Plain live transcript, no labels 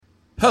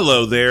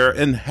Hello there,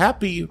 and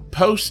happy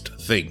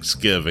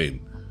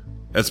post-Thanksgiving.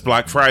 It's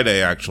Black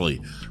Friday,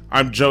 actually.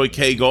 I'm Joey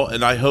Cagle,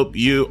 and I hope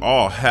you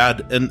all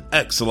had an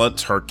excellent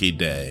Turkey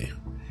Day.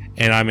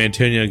 And I'm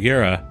Antonio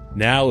Guerra.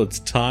 Now it's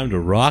time to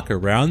rock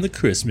around the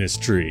Christmas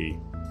tree.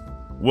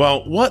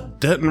 Well, what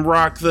didn't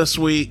rock this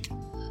week?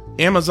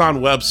 Amazon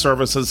Web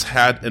Services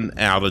had an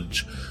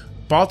outage,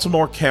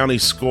 Baltimore County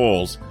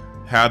schools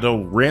had a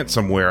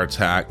ransomware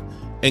attack,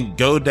 and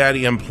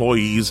GoDaddy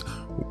employees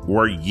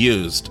were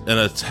used in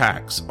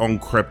attacks on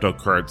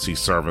cryptocurrency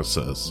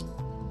services.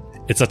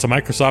 It's up to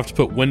Microsoft to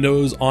put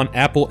Windows on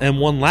Apple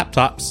M1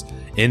 laptops.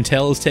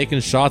 Intel is taking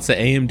shots at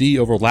AMD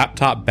over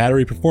laptop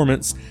battery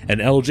performance,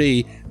 and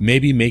LG may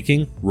be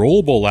making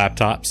rollable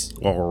laptops.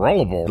 Well, a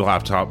rollable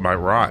laptop might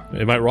rock.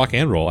 It might rock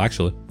and roll,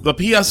 actually. The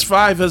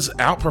PS5 is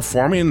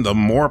outperforming the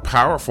more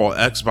powerful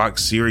Xbox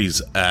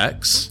Series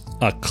X.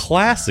 A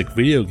classic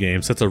video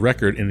game sets a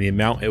record in the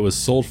amount it was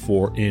sold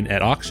for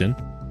at auction.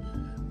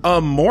 A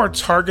more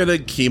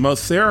targeted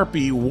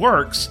chemotherapy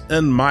works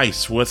in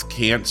mice with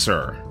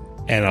cancer.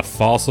 And a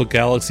fossil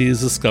galaxy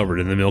is discovered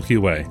in the Milky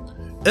Way.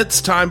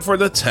 It's time for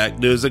the tech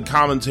news and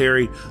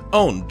commentary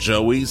on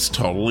Joey's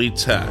Totally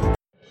Tech.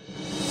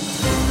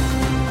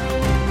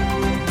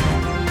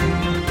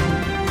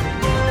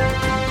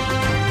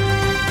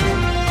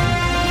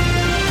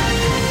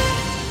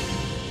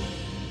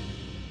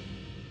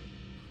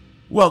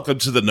 Welcome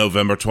to the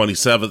November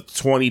 27th,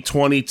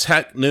 2020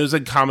 Tech News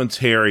and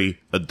Commentary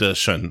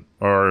edition,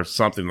 or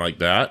something like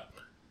that.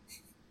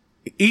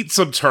 Eat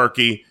some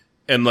turkey,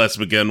 and let's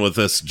begin with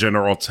this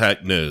general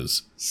tech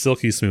news.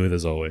 Silky smooth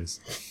as always.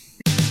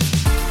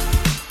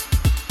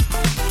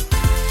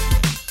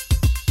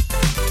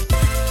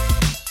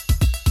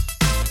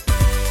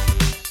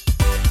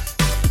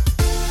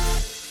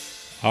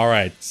 All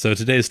right, so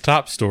today's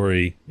top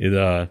story, it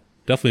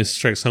definitely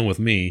strikes home with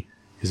me,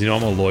 because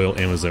I'm a loyal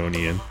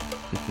Amazonian.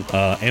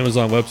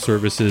 Amazon Web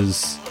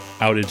Services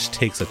outage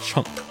takes a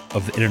chunk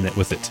of the internet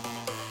with it.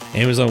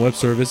 Amazon Web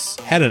Service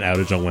had an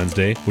outage on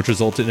Wednesday, which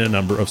resulted in a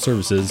number of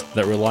services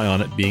that rely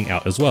on it being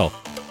out as well.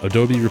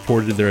 Adobe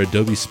reported their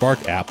Adobe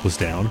Spark app was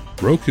down,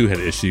 Roku had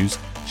issues,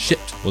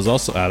 Shipt was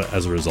also out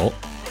as a result,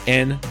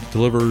 and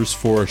deliverers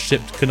for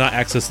Shipt could not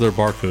access their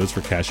barcodes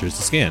for cashiers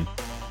to scan.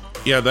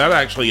 Yeah, that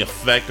actually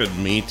affected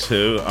me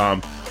too.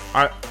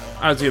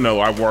 As you know,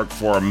 I work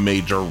for a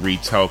major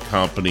retail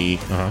company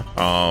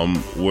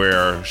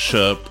where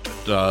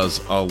Shipt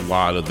does a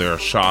lot of their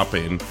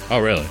shopping. Oh,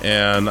 really?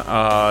 And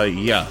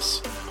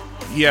yes.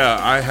 Yeah,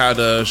 I had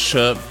a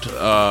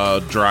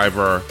Shipt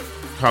driver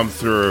come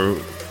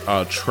through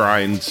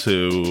trying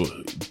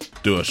to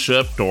do a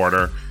Shipt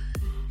order.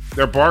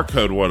 Their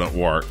barcode wouldn't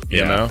work,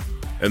 you know?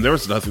 And there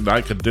was nothing I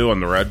could do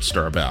on the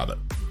register about it.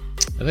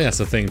 I think that's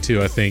the thing,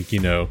 too. I think,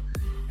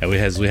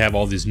 as we have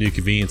all these new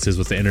conveniences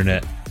with the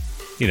internet,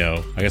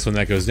 I guess when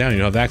that goes down, you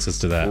don't have access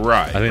to that.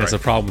 Right. I think that's the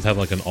problem with having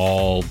like an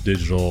all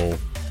digital,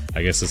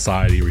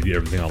 society where you do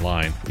everything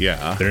online.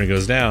 Yeah. The internet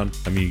goes down.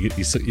 I mean,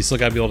 you still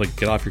got to be able to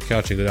get off your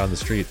couch and go down the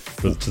street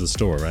to the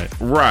store, right?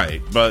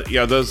 Right. But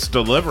yeah, those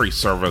delivery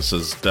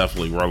services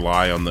definitely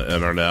rely on the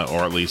internet, or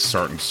at least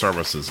certain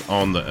services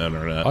on the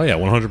internet. Oh yeah,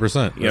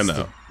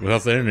 100%.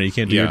 Without the internet, you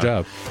can't do your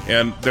job.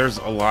 And there's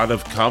a lot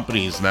of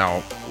companies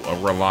now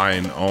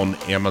relying on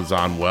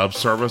Amazon Web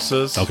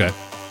Services. Okay.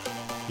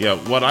 Yeah,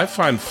 what I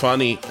find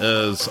funny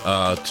is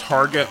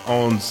Target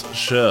owns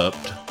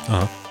Shipt,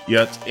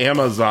 yet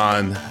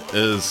Amazon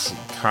is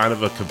kind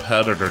of a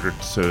competitor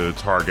to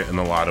Target in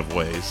a lot of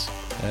ways.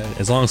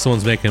 As long as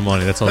someone's making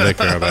money, that's all they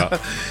care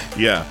about.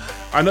 Yeah.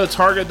 I know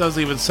Target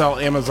doesn't even sell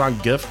Amazon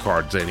gift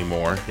cards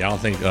anymore. Yeah, I don't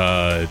think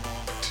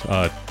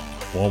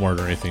Walmart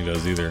or anything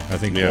does either. I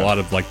think a lot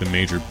of the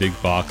major big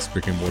box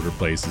brick and mortar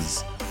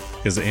places,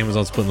 because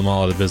Amazon's putting them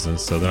all out of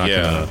business, so they're not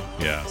gonna.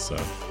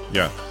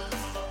 Yeah.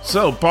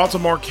 So,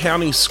 Baltimore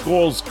County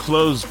schools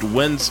closed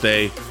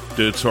Wednesday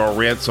due to a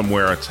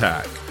ransomware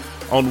attack.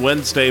 On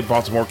Wednesday,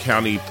 Baltimore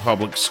County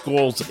public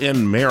schools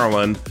in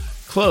Maryland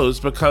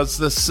closed because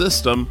the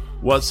system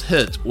was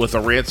hit with a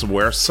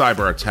ransomware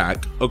cyber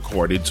attack,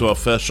 according to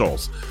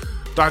officials.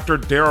 Dr.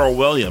 Darrell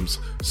Williams,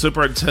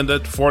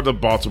 superintendent for the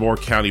Baltimore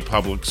County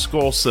public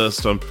school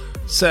system,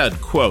 said,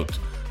 quote,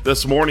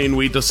 "This morning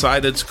we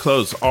decided to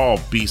close all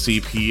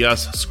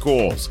BCPS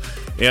schools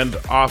and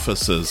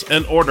offices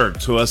in order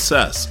to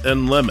assess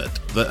and limit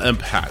the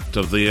impact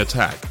of the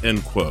attack,"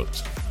 end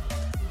quote.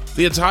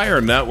 The entire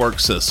network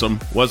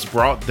system was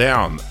brought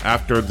down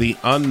after the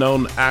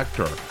unknown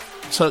actor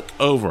took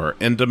over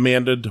and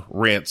demanded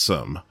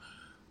ransom.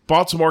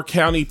 Baltimore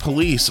County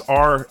Police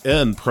are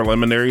in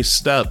preliminary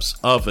steps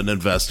of an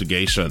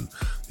investigation.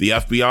 The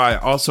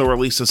FBI also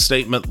released a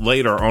statement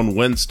later on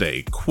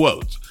Wednesday,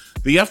 quote,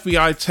 "The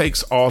FBI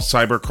takes all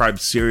cybercrime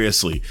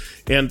seriously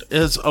and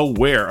is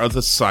aware of the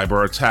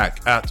cyber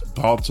attack at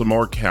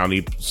Baltimore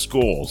County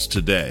schools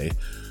today.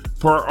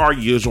 Per our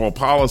usual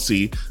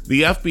policy,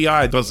 the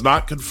FBI does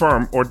not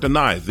confirm or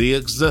deny the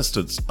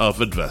existence of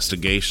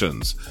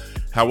investigations.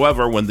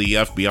 However, when the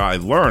FBI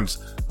learns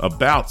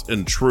about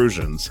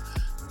intrusions,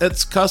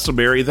 it's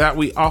customary that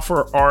we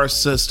offer our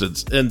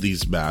assistance in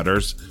these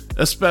matters,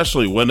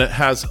 especially when it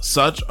has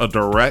such a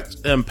direct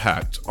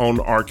impact on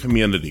our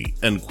community,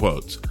 end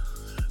quote.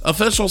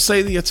 Officials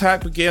say the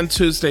attack began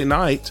Tuesday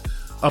night.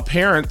 A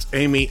parent,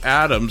 Amy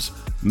Adams,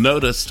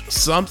 noticed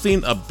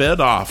something a bit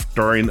off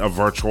during a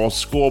virtual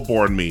school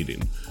board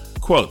meeting.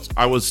 Quote,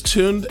 I was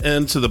tuned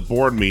into the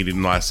board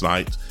meeting last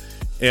night,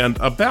 and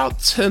about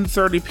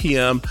 10:30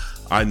 p.m.,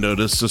 I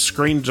noticed the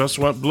screen just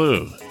went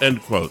blue,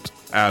 end quote,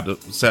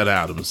 said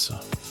Adams.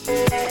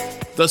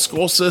 The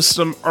school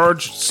system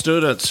urged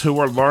students who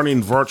are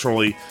learning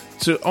virtually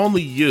to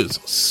only use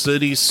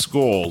city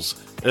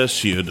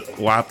schools-issued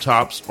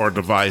laptops or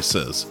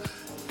devices.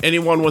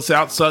 Anyone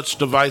without such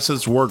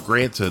devices were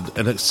granted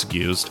an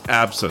excused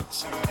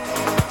absence.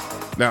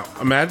 Now,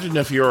 imagine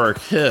if you were a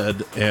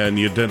kid and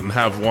you didn't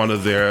have one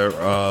of their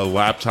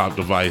laptop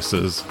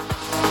devices.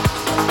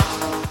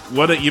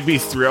 Wouldn't you be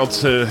thrilled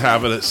to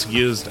have an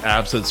excused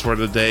absence for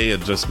the day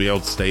and just be able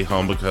to stay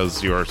home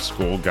because your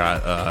school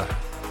got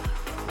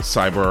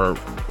cyber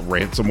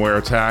ransomware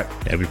attack?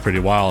 That'd be pretty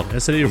wild.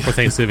 It's even for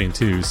Thanksgiving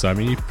too, so I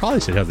mean, you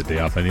probably should have the day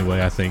off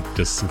anyway, I think,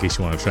 just in case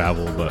you want to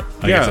travel, but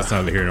I guess that's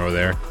neither here nor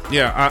there.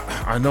 Yeah,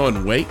 I know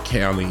in Wake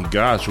County,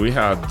 gosh, we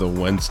had the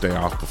Wednesday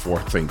off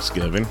before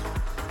Thanksgiving.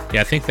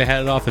 Yeah, I think they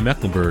had it off in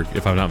Mecklenburg,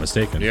 if I'm not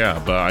mistaken.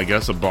 Yeah, but I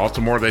guess in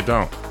Baltimore they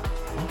don't.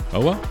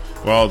 Oh, well.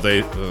 Well,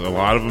 a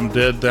lot of them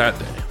did that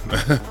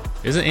day.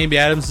 Isn't Amy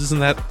Adams, isn't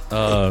that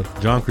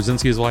John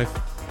Krasinski's wife?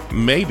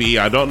 Maybe.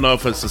 I don't know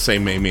if it's the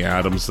same Amy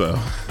Adams, though.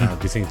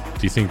 Do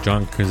you think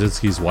John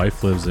Krasinski's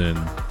wife lives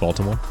in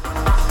Baltimore?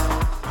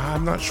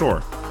 I'm not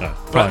sure.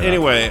 But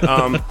anyway,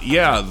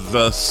 yeah,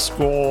 the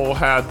school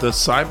had the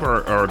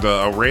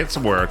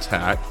ransomware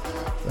attack.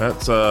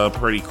 That's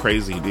pretty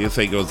crazy. Do you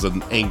think it was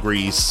an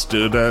angry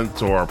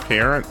student or a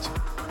parent?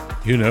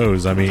 Who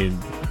knows? I mean,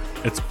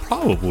 it's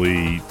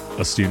probably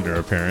a student or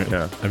a parent.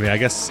 Yeah. I mean, I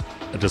guess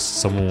just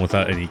someone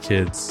without any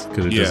kids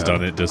could have just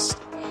done it.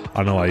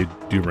 I know I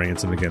do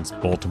ransom against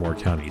Baltimore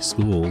County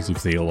schools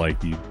if they feel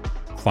like you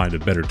find a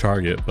better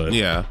target, but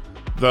yeah.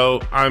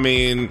 Though, I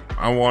mean,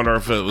 I wonder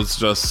if it was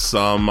just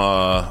some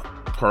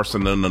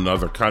person in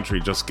another country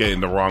just getting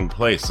the wrong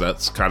place.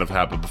 That's kind of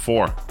happened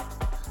before.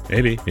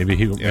 Maybe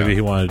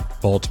he wanted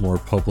Baltimore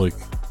Public,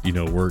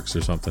 Works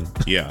or something.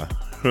 Yeah,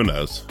 who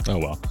knows? Oh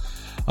well.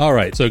 All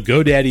right, so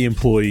GoDaddy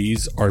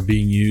employees are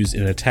being used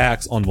in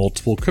attacks on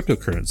multiple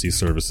cryptocurrency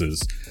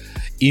services.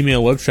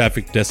 Email web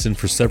traffic destined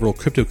for several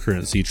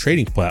cryptocurrency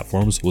trading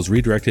platforms was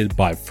redirected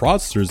by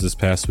fraudsters this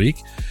past week.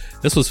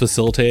 This was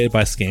facilitated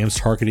by scams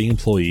targeting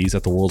employees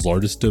at the world's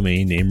largest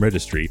domain name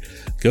registry,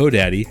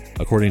 GoDaddy,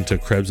 according to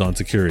Krebs on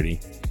Security.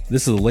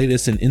 This is the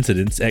latest in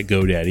incidents at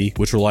GoDaddy,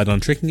 which relied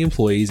on tricking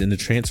employees into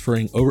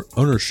transferring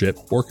ownership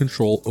or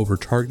control over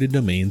targeted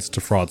domains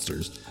to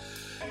fraudsters.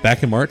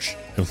 Back in March,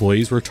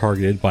 employees were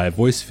targeted by a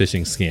voice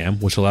phishing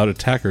scam, which allowed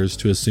attackers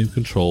to assume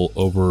control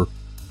over,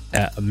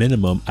 at a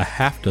minimum, a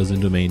half dozen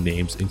domain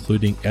names,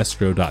 including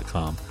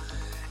escrow.com.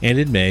 And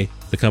in May,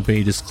 the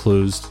company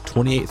disclosed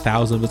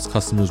 28,000 of its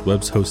customers'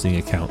 web hosting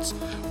accounts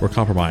were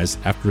compromised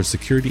after a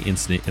security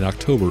incident in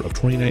October of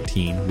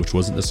 2019, which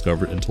wasn't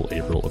discovered until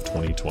April of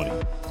 2020.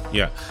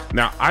 Yeah.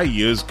 Now, I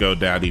use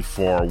GoDaddy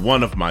for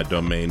one of my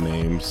domain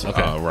names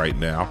right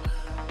now.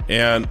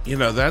 And,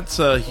 that's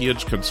a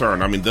huge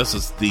concern. I mean, this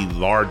is the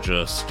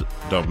largest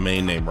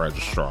domain name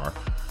registrar.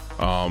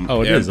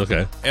 It is?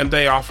 Okay. And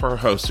they offer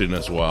hosting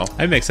as well.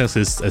 It makes sense.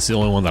 It's the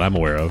only one that I'm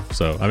aware of.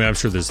 So, I mean, I'm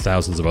sure there's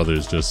thousands of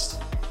others.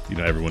 Just,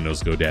 everyone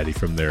knows GoDaddy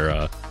from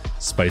their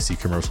spicy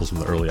commercials from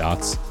the early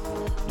aughts.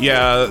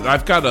 Yeah,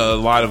 I've got a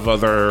lot of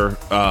other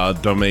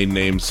domain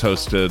names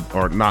hosted,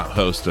 or not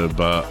hosted,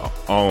 but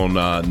on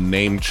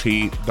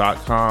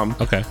namecheat.com.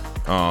 Okay.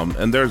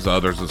 And there's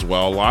others as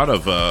well. A lot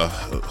of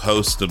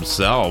hosts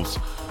themselves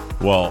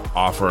will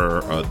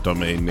offer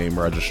domain name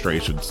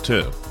registrations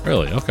too.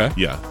 Really? Okay.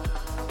 Yeah.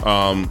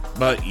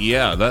 But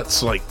yeah,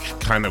 that's like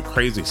kind of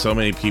crazy. So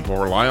many people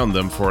rely on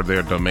them for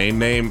their domain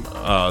name.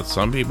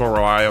 Some people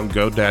rely on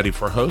GoDaddy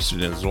for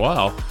hosting as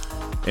well.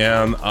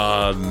 And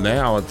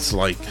now it's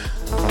like,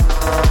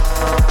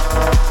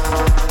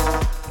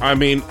 I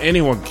mean,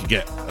 anyone can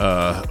get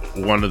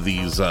one of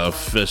these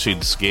phishing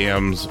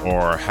scams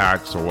or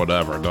hacks or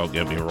whatever. Don't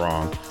get me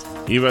wrong.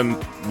 Even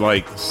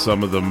like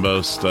some of the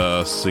most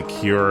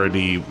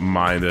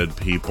security-minded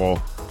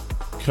people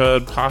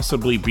could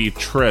possibly be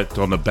tricked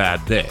on a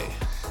bad day.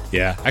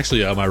 Yeah,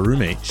 actually, my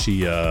roommate,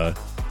 she, I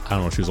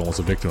don't know if she was almost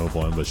a victim of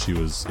one, but she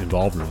was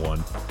involved in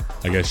one.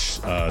 I guess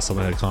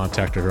someone had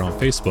contacted her on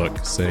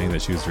Facebook saying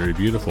that she was very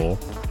beautiful,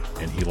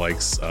 and he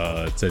likes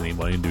sending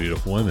money to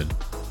beautiful women.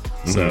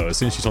 Mm-hmm. So as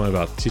soon as she told me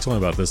about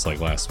this like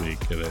last week,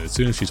 and then as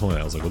soon as she told me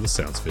that, I was like, well, this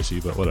sounds fishy,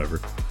 but whatever.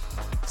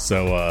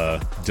 So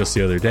just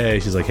the other day,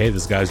 she's like, hey,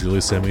 this guy's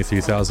really sending me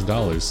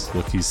 $3,000.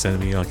 Look, he's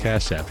sending me on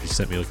Cash App. She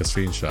sent me like a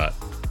screenshot.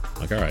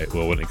 I'm like, all right,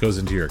 well, when it goes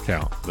into your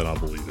account, then I'll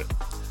believe it.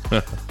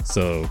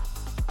 So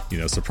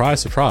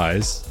surprise,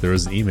 surprise, there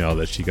was an email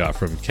that she got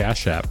from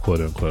Cash App,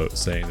 quote unquote,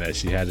 saying that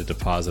she had to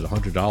deposit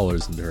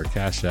 $100 into her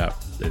Cash App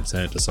and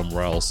send it to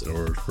somewhere else in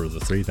order for the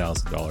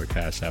 $3,000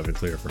 Cash App to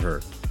clear for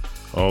her.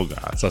 Oh,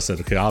 God. So I said,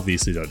 okay,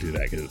 obviously don't do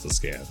that because it's a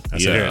scam. I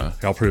said, Yeah. here,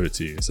 I'll prove it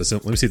to you. So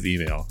let me see the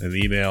email. In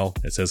the email,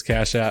 it says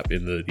Cash App.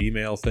 In the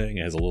email thing,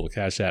 it has a little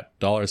Cash App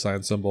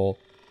 $ symbol.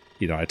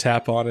 I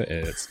tap on it,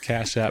 and it's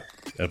Cash App,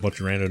 a bunch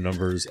of random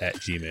numbers at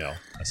Gmail.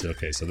 I said,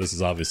 okay, so this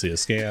is obviously a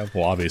scam.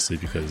 Well, obviously,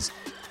 because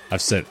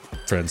I've sent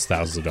friends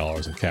thousands of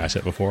dollars in Cash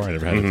App before. I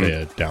never had to pay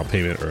a down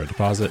payment or a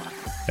deposit.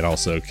 And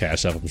also,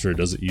 Cash App, I'm sure,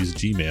 doesn't use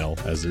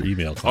Gmail as their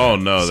email client. Oh,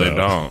 no, they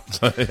don't.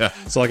 Yeah.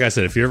 So like I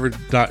said, if you're ever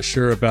not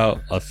sure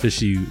about a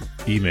fishy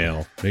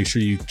email, make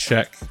sure you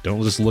check.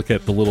 Don't just look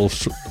at the little,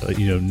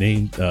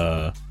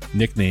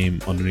 nickname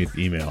underneath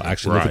the email.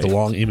 Actually, look at the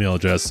long email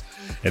address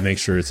and make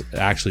sure it's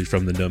actually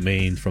from the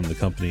domain from the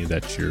company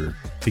that you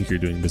think you're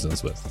doing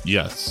business with.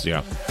 Yes,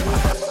 yeah.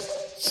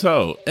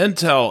 So,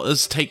 Intel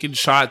is taking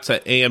shots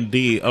at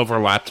AMD over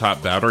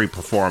laptop battery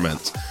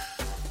performance.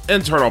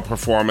 Internal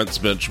performance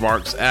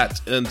benchmarks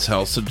at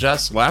Intel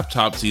suggest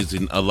laptops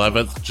using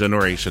 11th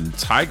generation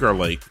Tiger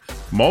Lake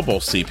mobile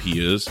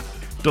CPUs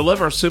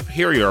deliver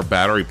superior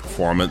battery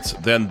performance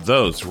than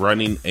those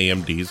running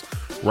AMD's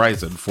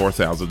Ryzen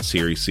 4000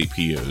 series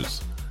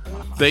CPUs.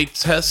 They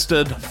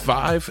tested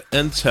 5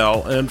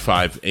 Intel and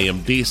 5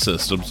 AMD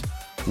systems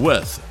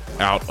with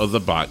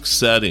out-of-the-box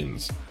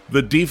settings.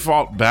 The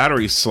default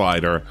battery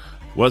slider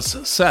was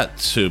set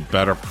to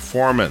better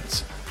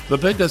performance. The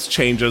biggest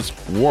changes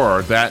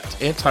were that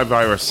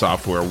antivirus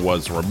software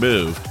was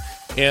removed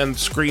and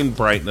screen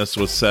brightness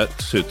was set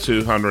to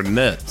 200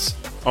 nits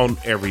on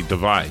every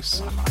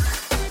device.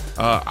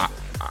 I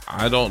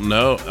don't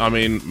know. I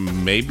mean,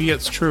 maybe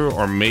it's true,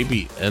 or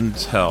maybe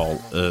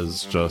Intel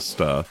is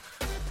just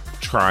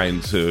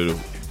trying to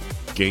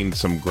gain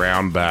some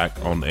ground back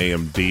on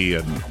AMD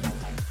and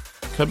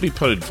could be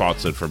putting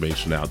false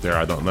information out there.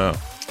 I don't know.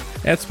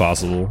 That's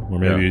possible. Or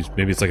maybe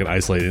maybe it's like an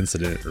isolated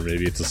incident, or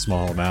maybe it's a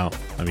small amount.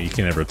 I mean, you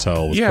can't ever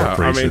tell with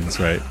corporations,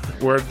 right?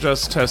 We're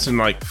just testing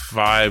like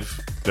 5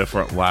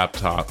 different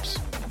laptops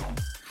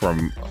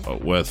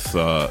with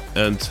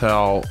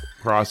Intel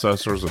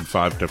processors and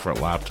 5 different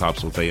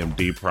laptops with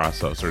AMD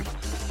processors.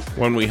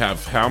 When we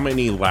have how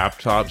many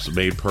laptops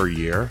made per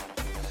year?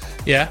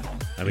 Yeah,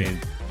 I mean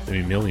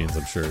millions,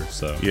 I'm sure.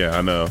 So yeah,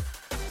 I know.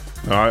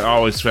 I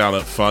always found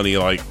it funny.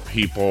 Like,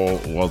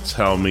 people will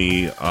tell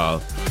me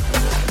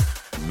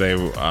they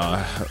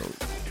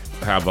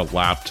have a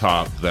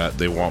laptop that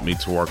they want me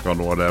to work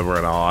on, whatever,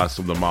 and I'll ask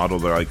them the model.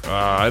 They're like,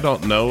 I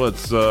don't know.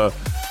 It's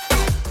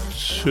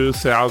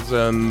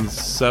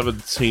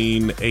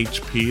 2017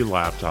 HP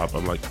laptop.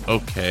 I'm like,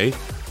 okay,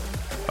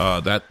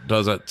 that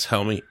doesn't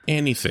tell me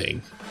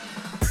anything.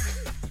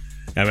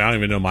 I mean, I don't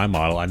even know my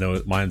model. I know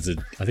mine's like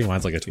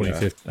a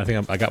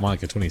 2015. I got mine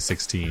like a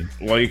 2016.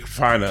 Well, you can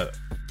find it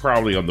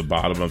probably on the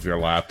bottom of your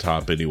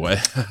laptop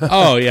anyway.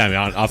 Oh yeah, I mean,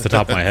 off the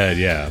top of my head,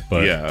 yeah.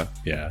 But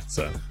yeah.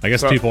 So I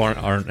guess people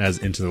aren't as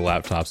into their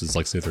laptops as,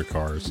 like, say, their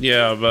cars.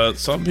 Yeah, but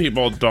some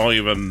people don't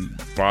even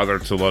bother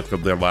to look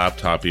at their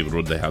laptop even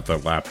when they have their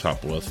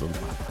laptop with them.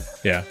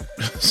 Yeah.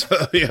 So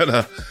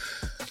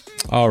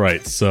All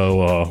right,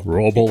 so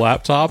rollable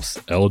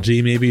laptops,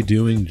 LG may be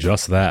doing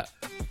just that.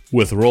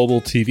 With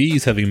rollable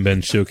TVs having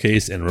been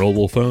showcased and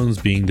rollable phones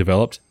being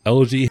developed,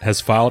 LG has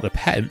filed a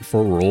patent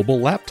for a rollable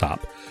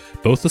laptop.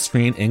 Both the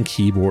screen and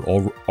keyboard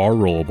are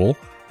rollable.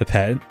 The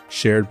patent,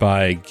 shared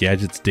by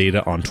Gadgets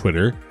Data on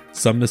Twitter,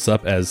 summed this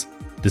up as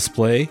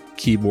display,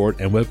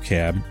 keyboard, and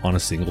webcam on a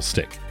single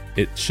stick.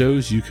 It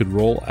shows you could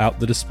roll out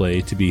the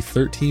display to be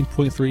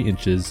 13.3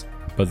 inches,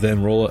 but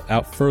then roll it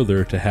out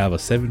further to have a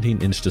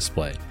 17-inch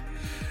display.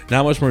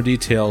 Not much more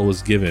detail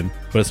was given,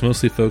 but it's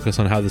mostly focused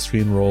on how the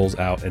screen rolls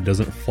out and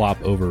doesn't flop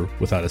over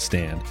without a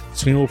stand. The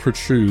screen will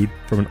protrude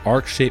from an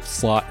arc-shaped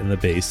slot in the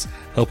base,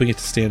 helping it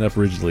to stand up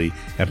rigidly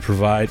and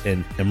provide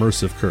an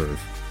immersive curve.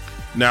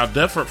 Now,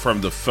 different from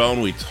the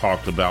phone we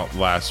talked about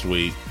last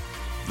week,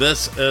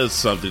 this is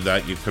something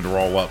that you could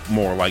roll up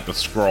more like a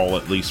scroll,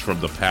 at least from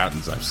the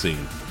patents I've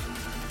seen.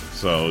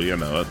 So,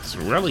 it's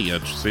really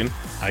interesting.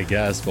 I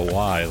guess, but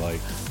why?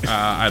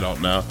 I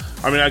don't know.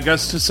 I mean, I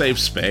guess to save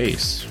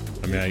space.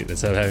 I mean,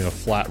 instead of having a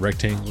flat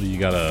rectangle, you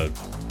got a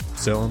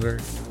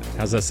cylinder.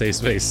 How's that save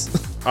space?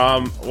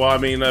 Well, I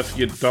mean, if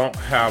you don't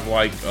have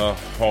like a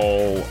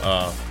whole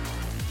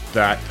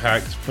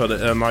backpack to put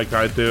it in like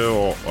I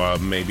do, or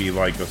maybe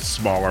like a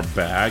smaller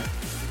bag,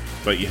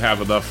 but you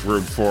have enough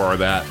room for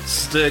that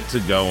stick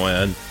to go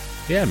in.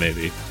 Yeah,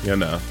 maybe.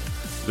 Then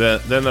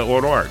it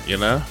would work,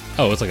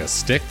 Oh, it's like a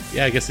stick?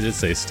 Yeah, I guess it did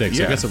say stick,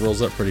 so I guess it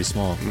rolls up pretty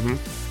small. Mm-hmm.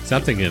 So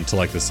I'm thinking to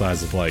like the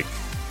size of like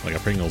a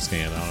Pringles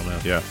can. I don't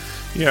know.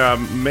 Yeah,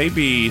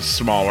 maybe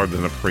smaller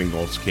than a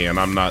Pringles can.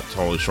 I'm not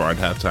totally sure. I'd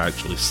have to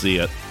actually see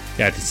it.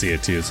 Yeah, I have to see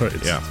it too. It's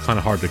kind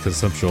of hard to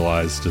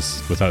conceptualize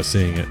just without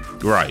seeing it.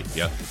 Right,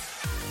 yeah.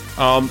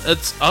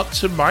 It's up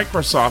to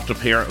Microsoft,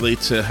 apparently,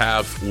 to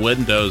have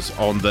Windows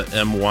on the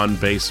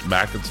M1-based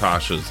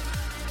Macintoshes.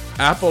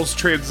 Apple's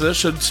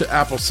transition to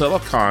Apple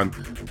Silicon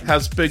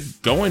has been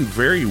going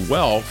very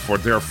well for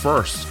their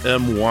first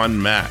M1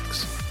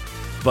 Macs.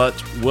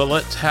 But will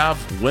it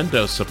have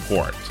Windows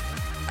support?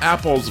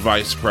 Apple's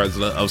Vice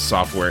President of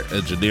Software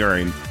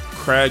Engineering,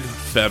 Craig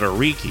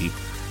Federighi,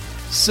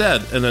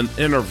 said in an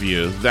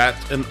interview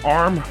that an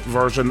ARM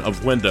version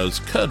of Windows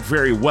could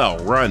very well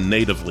run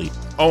natively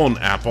on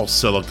Apple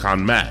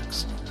Silicon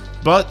Macs.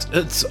 But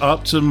it's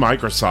up to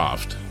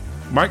Microsoft.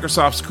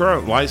 Microsoft's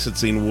current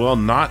licensing will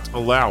not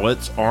allow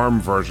its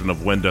ARM version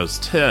of Windows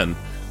 10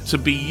 to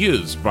be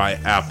used by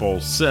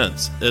Apple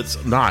since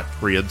it's not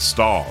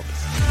pre-installed.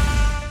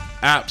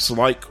 Apps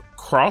like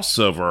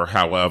Crossover,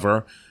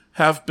 however,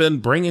 have been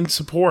bringing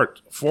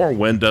support for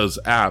Windows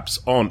apps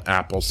on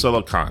Apple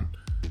Silicon.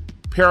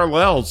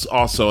 Parallels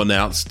also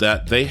announced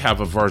that they have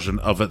a version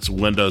of its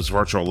Windows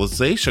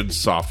virtualization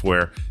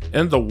software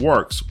in the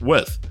works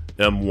with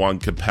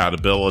M1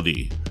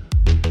 compatibility.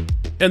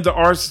 In the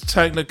Ars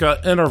Technica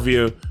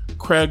interview,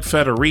 Craig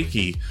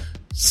Federighi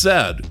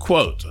said,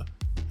 quote,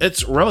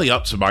 "It's really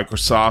up to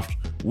Microsoft.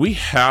 We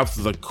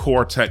have the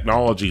core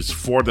technologies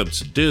for them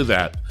to do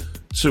that,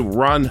 to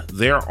run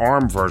their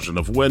ARM version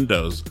of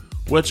Windows,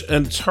 which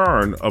in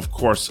turn, of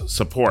course,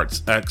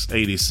 supports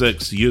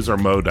x86 user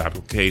mode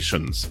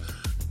applications.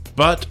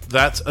 But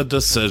that's a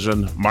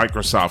decision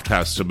Microsoft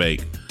has to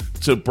make,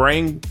 to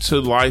bring to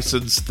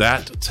license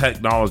that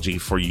technology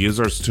for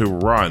users to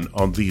run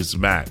on these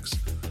Macs.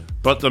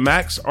 But the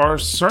Macs are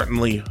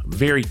certainly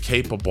very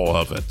capable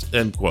of it,"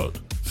 end quote.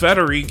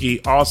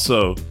 Federighi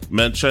also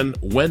mentioned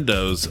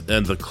Windows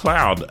in the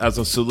cloud as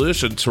a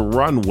solution to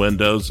run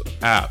Windows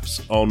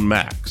apps on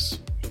Macs.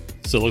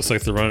 So it looks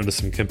like they're running into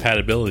some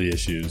compatibility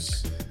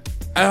issues.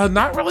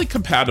 Not really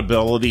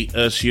compatibility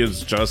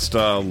issues, just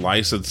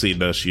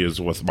licensing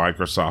issues with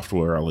Microsoft,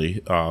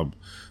 really.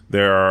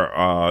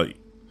 Their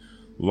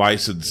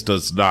license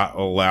does not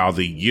allow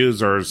the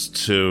users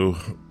to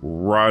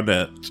run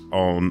it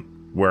on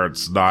where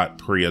it's not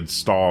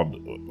pre-installed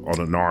on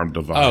an ARM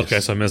device. Oh, okay,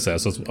 so I missed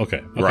that. So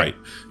okay. Right.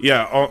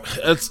 Yeah,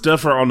 it's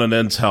different on an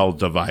Intel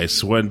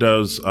device.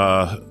 Windows,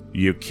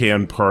 you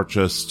can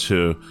purchase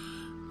to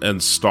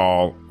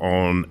install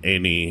on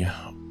any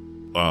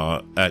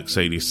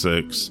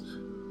x86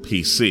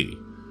 PC.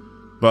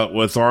 But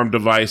with ARM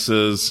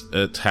devices,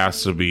 it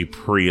has to be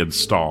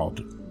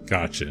pre-installed.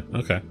 Gotcha.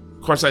 Okay.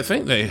 Of course, I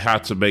think they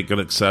have to make an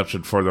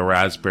exception for the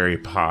Raspberry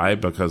Pi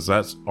because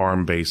that's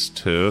ARM-based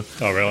too.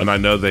 Oh, really? And I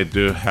know they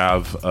do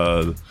have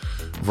a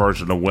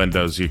version of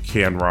Windows you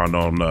can run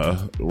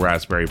on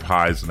Raspberry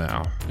Pis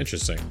now.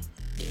 Interesting.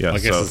 Yeah, I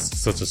guess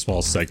it's such a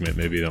small segment.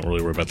 Maybe you don't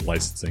really worry about the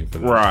licensing for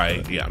that.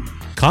 Right, yeah.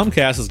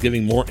 Comcast is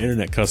giving more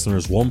internet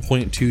customers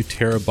 1.2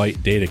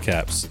 terabyte data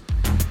caps.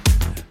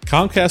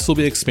 Comcast will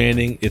be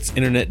expanding its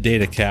internet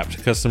data cap to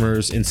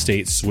customers in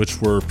states which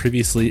were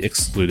previously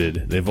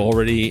excluded. They've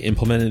already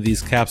implemented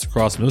these caps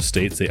across most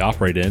states they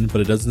operate in,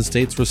 but a dozen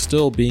states were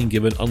still being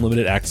given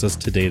unlimited access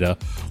to data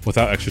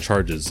without extra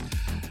charges.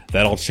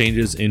 That all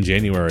changes in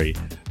January.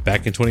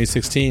 Back in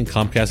 2016,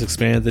 Comcast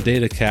expanded the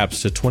data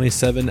caps to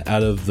 27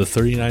 out of the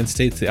 39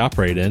 states they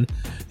operate in.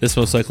 This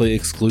most likely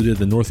excluded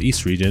the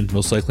Northeast region,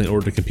 most likely in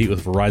order to compete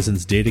with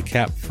Verizon's data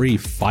cap-free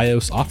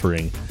Fios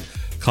offering.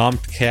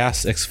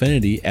 Comcast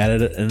Xfinity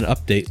added an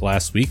update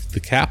last week. The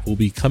cap will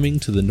be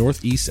coming to the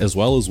Northeast as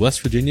well as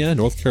West Virginia,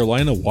 North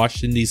Carolina,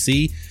 Washington,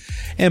 D.C.,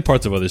 and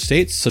parts of other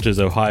states, such as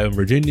Ohio and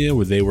Virginia,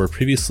 where they were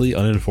previously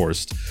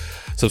unenforced.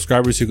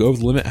 Subscribers who go over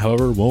the limit,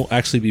 however, won't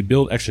actually be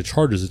billed extra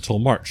charges until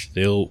March.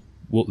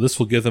 This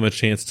will give them a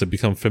chance to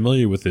become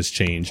familiar with this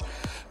change.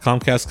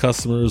 Comcast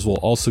customers will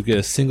also get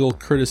a single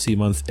courtesy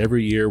month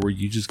every year where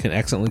users can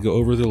accidentally go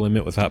over their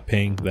limit without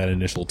paying that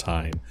initial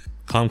time.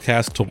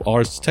 Comcast told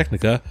Ars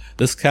Technica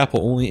this cap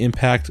will only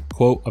impact,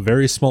 quote, a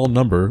very small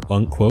number,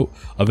 unquote,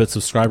 of its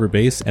subscriber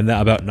base, and that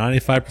about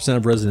 95%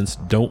 of residents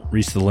don't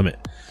reach the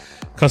limit.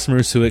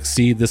 Customers who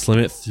exceed this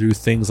limit through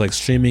things like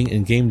streaming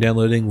and game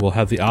downloading will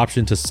have the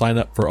option to sign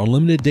up for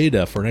unlimited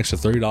data for an extra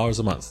 $30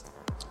 a month.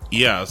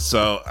 Yeah,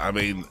 so, I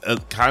mean,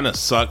 it kind of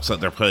sucks that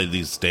they're putting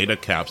these data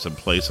caps in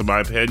place, in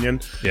my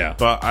opinion. Yeah.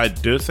 But I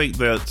do think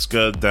that it's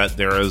good that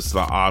there is the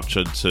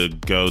option to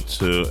go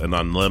to an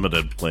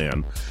unlimited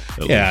plan.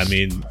 Yeah, least. I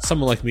mean,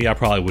 someone like me, I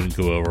probably wouldn't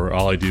go over.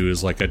 All I do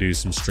is, I do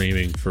some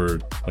streaming for,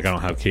 I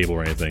don't have cable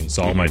or anything,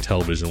 so all my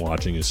television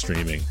watching is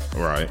streaming.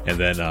 Right. And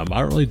then I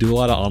don't really do a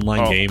lot of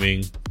online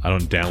gaming. I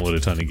don't download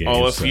a ton of games.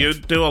 Oh, if you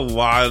do a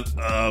lot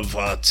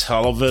of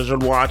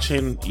television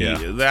watching,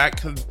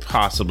 that could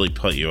possibly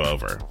put you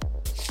over.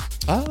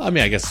 I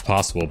mean, I guess it's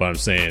possible, but I'm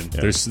saying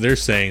they're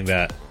saying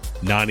that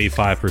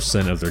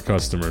 95% of their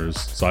customers,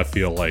 so I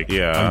feel like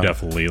I'm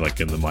definitely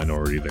in the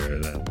minority there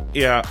then.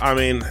 Yeah, I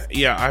mean,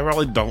 I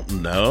really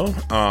don't know.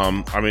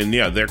 I mean,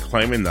 they're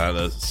claiming that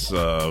it's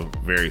a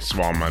very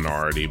small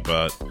minority,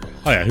 but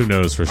oh yeah, who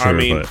knows for sure. I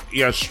mean,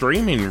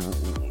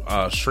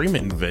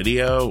 streaming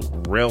video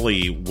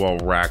really will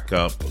rack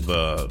up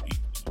the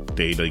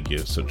data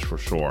usage for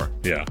sure.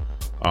 Yeah.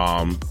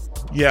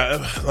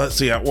 Let's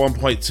see, at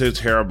 1.2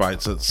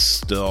 terabytes, it's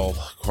still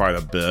quite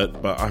a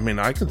bit, but I mean,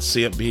 I could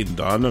see it being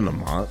done in a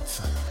month.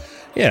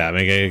 Yeah, I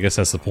mean, I guess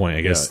that's the point.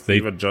 I guess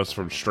even just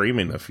from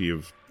streaming, if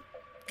you've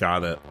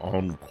got it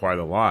on quite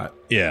a lot.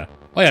 Yeah.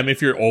 Oh, yeah, I mean,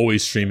 if you're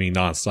always streaming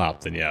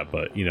nonstop, then yeah.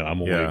 But,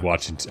 I'm only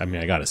watching... I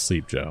mean, I got to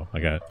sleep, Joe.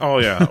 Oh,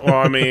 yeah. Well,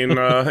 I mean,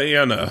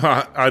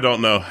 I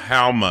don't know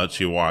how much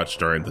you watch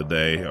during the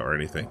day or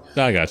anything.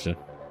 I gotcha.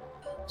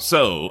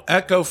 So,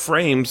 Echo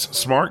Frames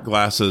smart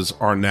glasses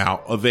are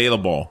now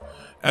available.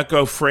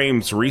 Echo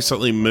Frames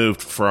recently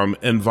moved from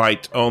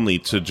invite-only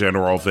to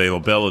general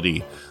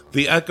availability.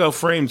 The Echo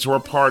Frames were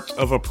part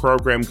of a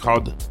program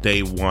called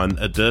Day One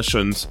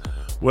Editions,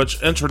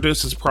 which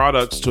introduces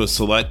products to a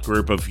select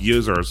group of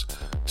users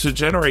to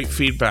generate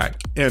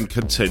feedback and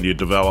continue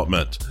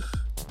development.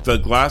 The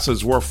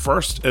glasses were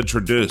first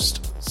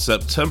introduced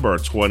September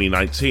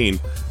 2019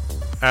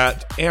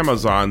 at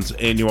Amazon's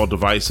annual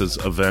devices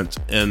event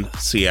in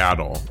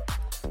Seattle.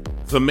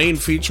 The main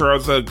feature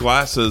of the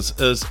glasses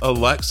is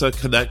Alexa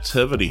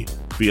connectivity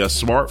via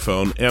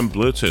smartphone and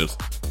Bluetooth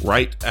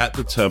right at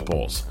the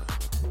temples.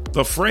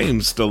 The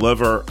frames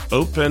deliver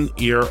open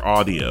ear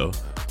audio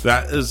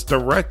that is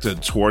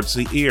directed towards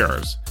the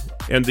ears,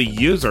 and the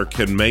user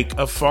can make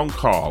a phone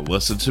call,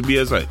 listen to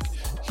music,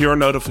 hear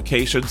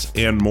notifications,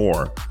 and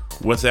more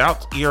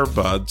without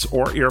earbuds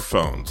or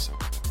earphones.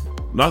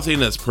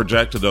 Nothing is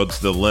projected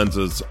onto the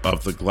lenses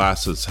of the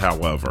glasses,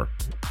 however.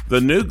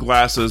 The new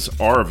glasses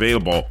are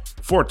available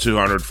for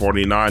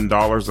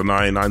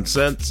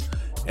 $249.99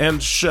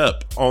 and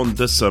ship on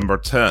December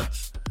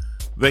 10th.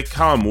 They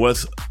come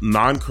with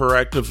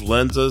non-corrective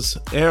lenses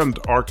and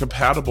are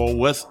compatible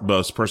with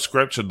most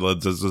prescription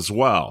lenses as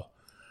well.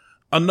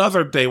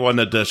 Another Day One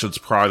Editions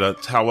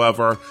product,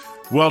 however,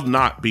 will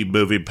not be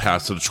moving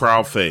past the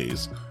trial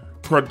phase.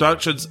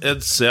 Productions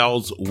and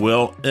sales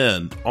will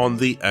end on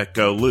the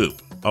Echo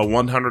Loop, a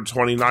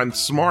 129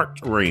 smart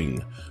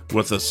ring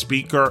with a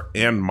speaker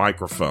and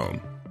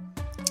microphone.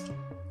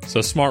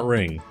 So smart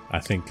ring, I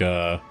think...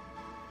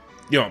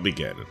 You won't be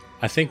getting it.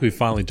 I think we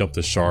finally jumped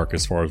the shark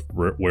as far as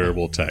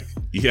wearable tech.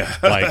 Yeah.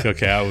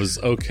 Okay, I was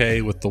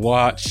okay with the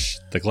watch,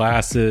 the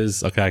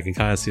glasses. Okay, I can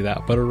kind of see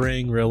that. But a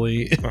ring,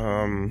 really?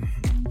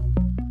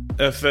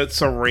 If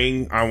it's a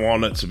ring, I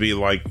want it to be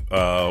like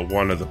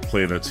one of the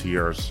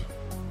Planeteers.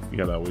 We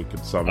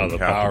could summon the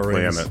Captain power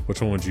Planet. rings.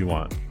 Which one would you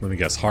want? Let me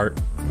guess.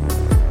 Heart?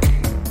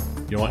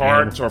 You want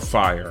Heart or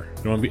fire?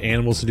 You want to be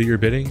animals to do your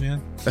bidding,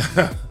 man?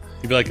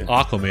 You'd be like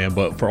Aquaman,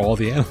 but for all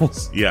the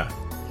animals. Yeah.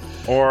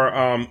 Or,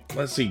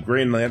 let's see,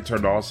 Green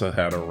Lantern also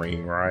had a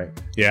ring, right?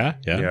 Yeah.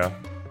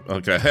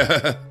 Okay.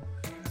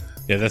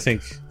 Yeah, I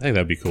think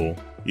that'd be cool.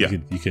 Yeah. You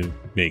can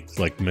make,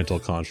 like, mental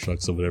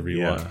constructs of whatever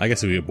you want. I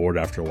guess we'd get bored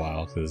after a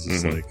while, because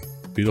it's like,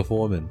 beautiful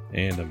woman,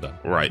 and I'm done.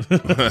 Right.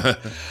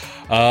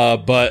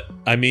 But,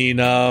 I mean,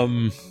 I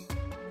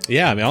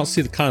don't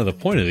see the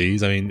point of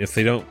these. I mean, if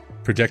they don't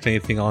project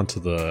anything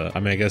onto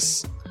I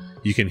guess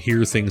you can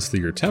hear things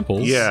through your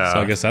temples. Yeah. So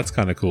I guess that's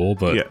kind of cool,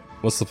 but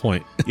what's the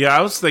point? Yeah,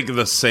 I was thinking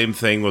the same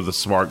thing with the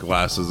smart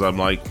glasses. I'm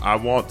like, I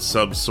want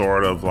some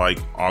sort of like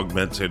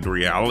augmented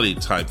reality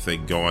type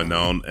thing going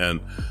on, and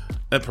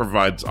it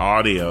provides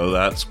audio.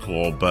 That's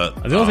cool, but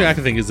the only thing I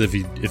can think is if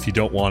you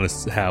don't want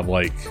to have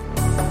like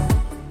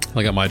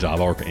at my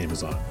job, I work at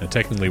Amazon, and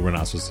technically we're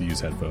not supposed to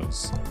use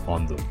headphones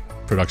on the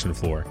production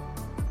floor,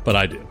 but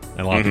I do,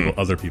 and a lot of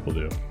other people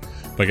do.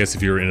 But I guess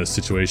if you're in a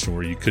situation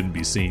where you couldn't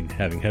be seen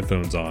having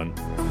headphones on,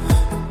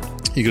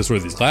 you just wear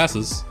these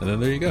glasses, and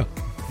then there you go.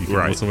 You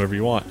can listen wherever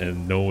you want,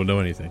 and no one will know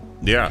anything.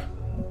 Yeah.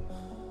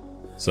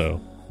 So,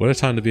 what a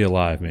time to be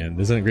alive, man.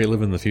 Isn't it great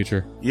living in the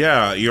future?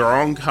 Yeah, your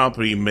own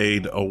company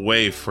made a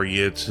way for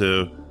you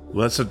to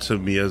listen to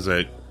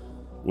music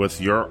with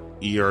your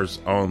ears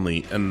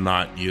only and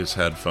not use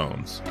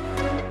headphones.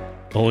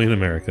 Only in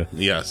America.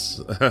 Yes.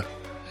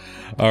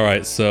 All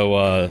right,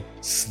 so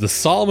the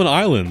Solomon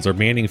Islands are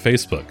banning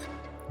Facebook.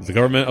 The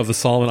government of the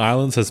Solomon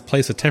Islands has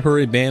placed a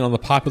temporary ban on the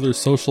popular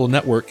social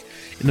network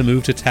in a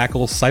move to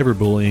tackle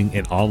cyberbullying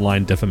and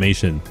online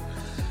defamation.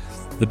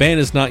 The ban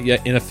is not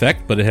yet in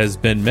effect, but it has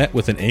been met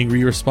with an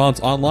angry response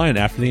online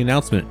after the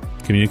announcement.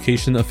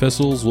 Communication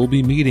officials will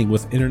be meeting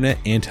with internet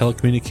and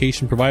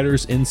telecommunication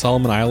providers in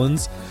Solomon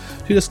Islands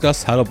to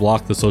discuss how to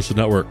block the social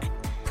network.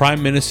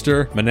 Prime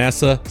Minister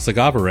Manasseh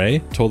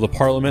Sagabare told the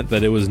parliament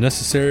that it was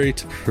necessary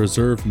to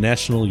preserve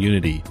national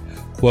unity.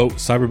 Quote,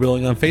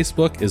 cyberbullying on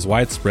Facebook is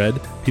widespread.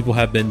 People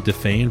have been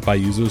defamed by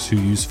users who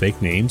use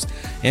fake names,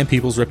 and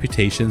people's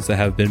reputations that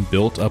have been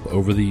built up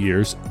over the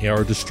years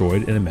are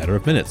destroyed in a matter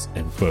of minutes,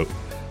 end quote,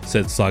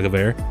 said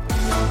Sagabare.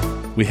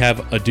 We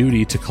have a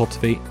duty to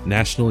cultivate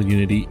national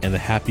unity and the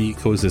happy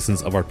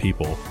coexistence of our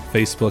people.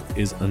 Facebook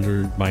is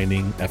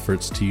undermining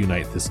efforts to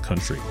unite this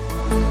country.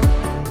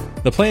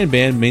 The planned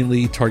ban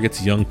mainly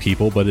targets young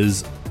people, but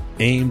is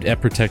aimed at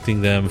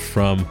protecting them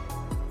from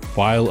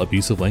vile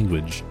abusive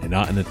language and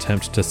not an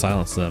attempt to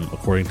silence them,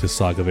 according to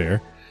Sagavare.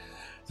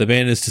 The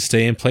ban is to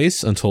stay in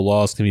place until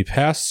laws can be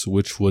passed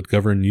which would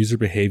govern user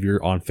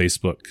behavior on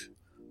Facebook.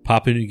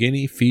 Papua New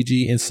Guinea,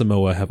 Fiji, and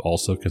Samoa have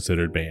also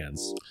considered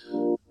bans.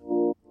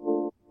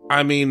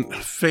 I mean,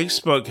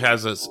 Facebook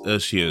has its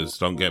issues,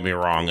 don't get me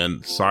wrong,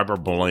 and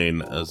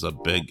cyberbullying is a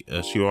big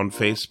issue on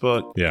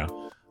Facebook. Yeah.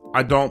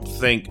 I don't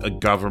think a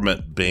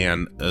government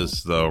ban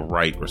is the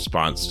right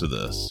response to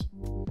this.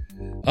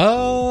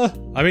 I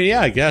mean,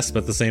 yeah, I guess,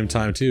 but at the same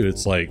time, too,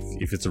 it's like,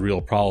 if it's a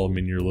real problem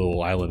in your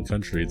little island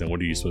country, then what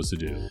are you supposed to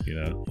do, you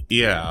know?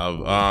 Yeah,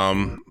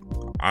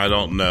 I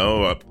don't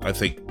know. I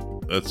think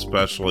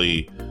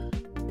especially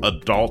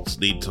adults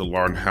need to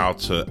learn how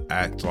to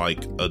act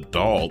like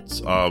adults.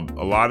 A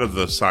lot of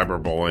the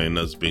cyberbullying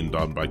is being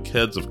done by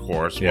kids, of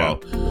course. Yeah.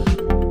 Well,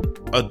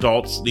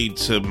 adults need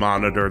to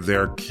monitor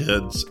their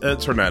kids'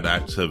 internet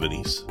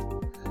activities.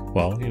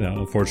 Well, you know,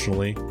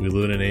 unfortunately, we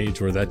live in an age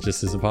where that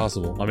just isn't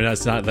possible. I mean,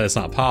 that's not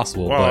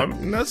possible. Well,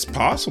 but that's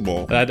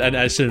possible.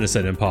 I shouldn't have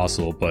said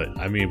impossible, but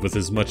I mean, with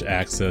as much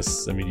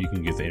access, I mean, you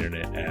can get the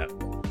internet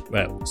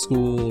at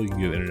school, you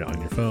can get the internet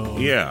on your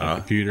phone, Yeah.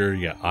 computer,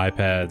 you got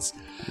iPads.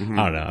 Mm-hmm.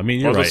 I don't know. I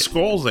mean, you're well, right. the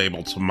school's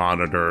able to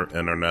monitor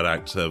internet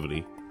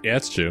activity. Yeah,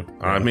 that's true.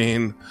 I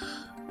mean,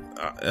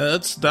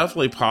 it's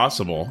definitely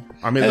possible.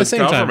 I mean, At the the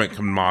same government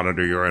can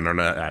monitor your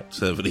internet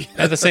activity.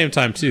 At the same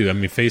time, too, I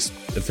mean, if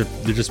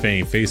they're just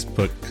banning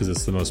Facebook because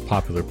it's the most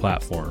popular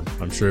platform.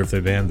 I'm sure if they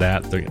ban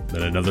that,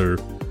 then another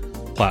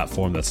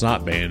platform that's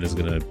not banned is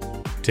going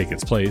to take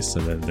its place,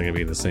 and then they're going to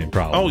be in the same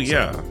problem. Oh,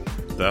 yeah,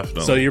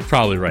 definitely. So you're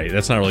probably right.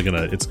 That's not really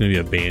it's going to be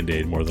a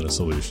Band-Aid more than a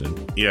solution.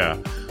 Yeah.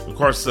 Of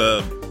course,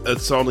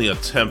 it's only a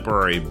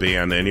temporary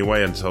ban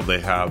anyway until they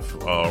have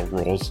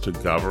rules to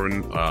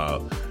govern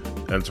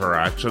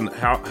interaction.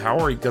 How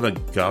are we going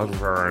to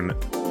govern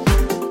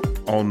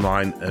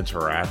online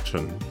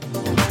interaction?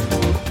 I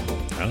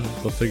don't know.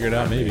 They'll figure it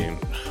out, maybe.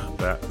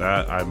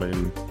 I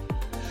mean,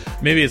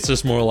 maybe it's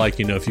just more like,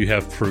 you know, if you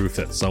have proof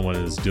that someone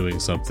is doing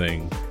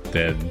something,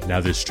 then now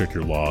there's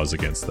stricter laws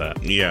against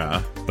that.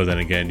 Yeah. But then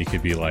again, you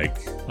could be like,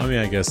 I mean,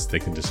 I guess they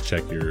can just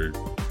check your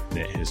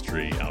net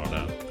history. I don't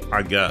know.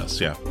 I guess,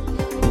 yeah.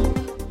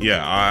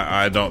 Yeah,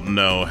 I don't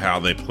know how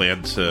they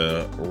plan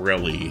to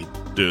really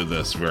do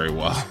this very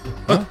well.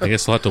 Well, I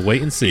guess we'll have to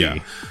wait and see. Yeah.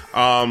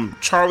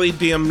 Charlie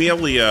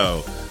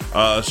D'Amelio,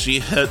 she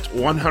hit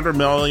 100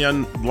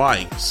 million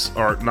likes,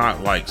 or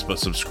not likes, but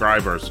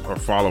subscribers, or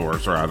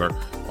followers rather,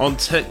 on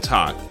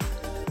TikTok.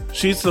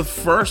 She's the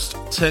first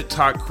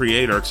TikTok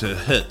creator to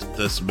hit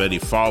this many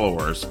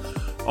followers.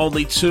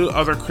 Only 2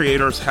 other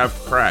creators have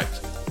cracked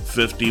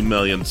 50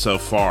 million so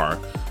far.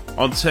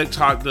 On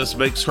TikTok, this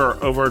makes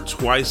her over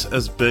twice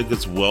as big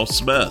as Will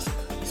Smith,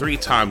 3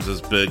 times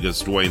as big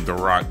as Dwayne "The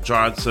Rock"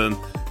 Johnson,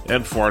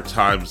 and 4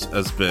 times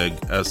as big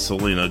as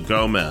Selena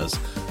Gomez.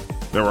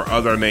 There were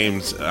other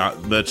names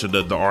mentioned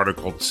in the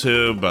article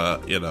too,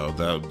 but, you know,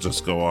 they'll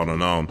just go on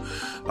and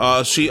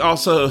on. She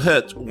also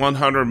hit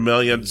 100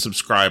 million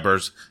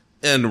subscribers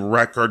in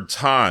record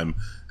time,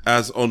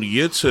 as on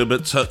YouTube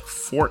it took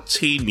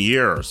 14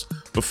 years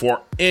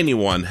before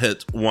anyone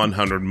hit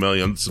 100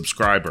 million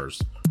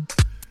subscribers.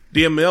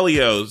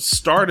 D'Amelio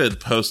started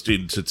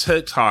posting to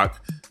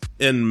TikTok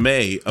in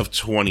May of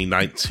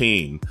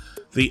 2019.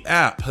 The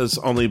app has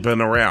only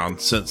been around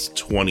since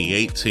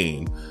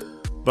 2018.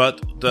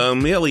 But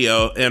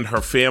D'Amelio and her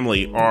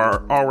family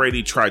are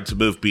already trying to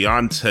move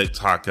beyond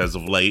TikTok as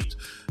of late,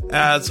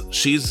 as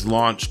she's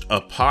launched a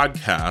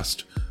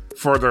podcast,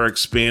 further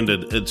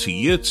expanded into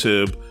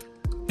YouTube,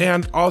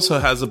 and also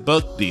has a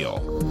book deal.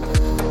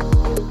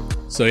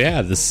 So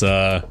yeah, this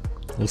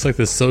looks like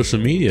this social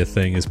media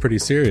thing is pretty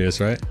serious,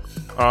 right?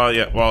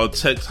 Yeah, well,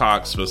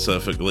 TikTok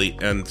specifically.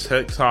 And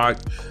TikTok,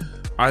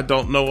 I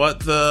don't know what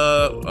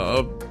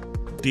the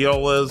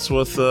deal is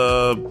with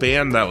the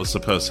ban that was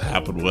supposed to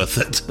happen with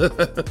it.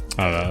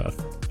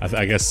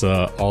 I guess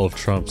all of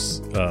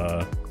Trump's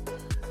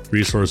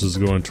resources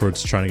going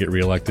towards trying to get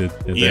reelected,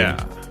 and then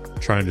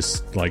trying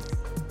to like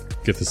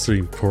get the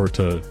Supreme Court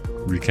to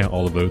recount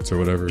all the votes or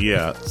whatever.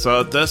 Yeah,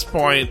 so at this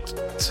point,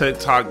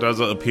 TikTok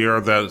doesn't appear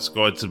that it's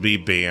going to be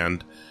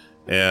banned,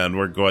 and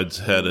we're going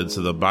to head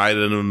into the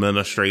Biden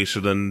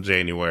administration in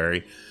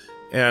January,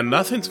 and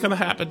nothing's going to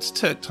happen to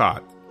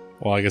TikTok.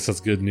 Well, I guess that's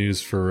good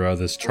news for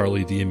this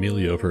Charlie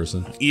D'Amelio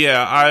person.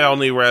 Yeah, I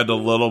only read a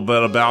little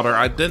bit about her.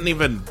 I didn't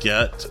even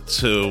get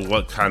to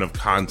what kind of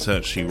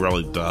content she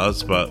really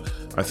does, but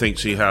I think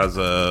she has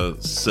a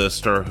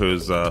sister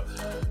who's a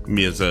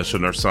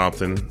musician or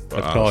something.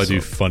 I'd probably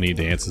do funny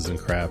dances and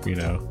crap, you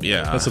know.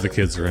 Yeah. That's what the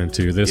kids are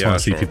into. They just want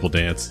to see people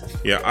dance.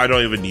 Yeah, I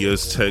don't even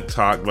use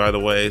TikTok, by the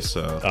way,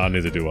 so...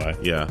 neither do I.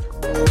 Yeah.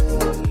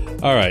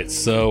 All right,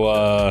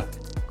 so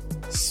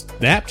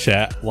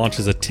Snapchat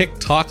launches a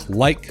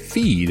TikTok-like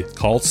feed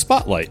called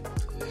Spotlight.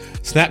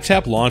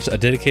 Snapchat launched a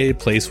dedicated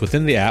place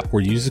within the app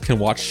where users can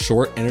watch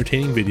short,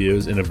 entertaining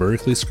videos in a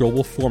vertically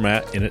scrollable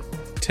format in a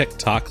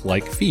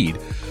TikTok-like feed.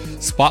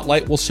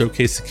 Spotlight will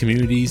showcase the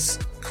community's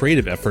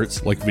creative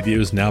efforts, like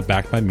videos now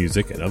backed by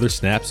music and other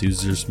snaps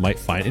users might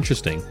find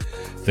interesting.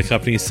 The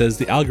company says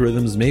the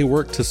algorithms may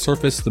work to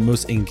surface the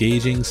most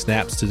engaging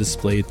snaps to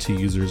display to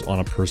users on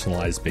a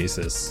personalized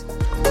basis.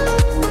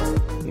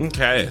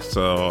 Okay,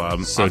 so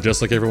So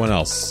just like everyone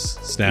else,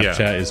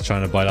 Snapchat is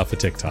trying to bite off of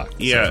TikTok.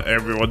 Yeah,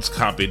 everyone's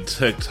copying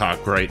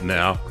TikTok right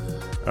now.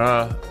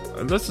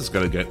 This is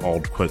going to get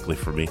old quickly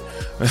for me.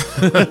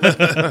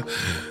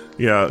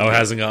 Yeah. Oh, it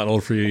hasn't gotten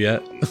old for you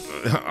yet?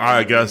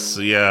 I guess,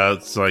 yeah,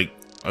 it's like,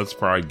 it's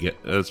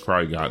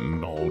probably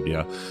gotten old,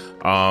 yeah.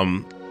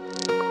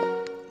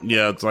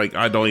 Yeah, it's like,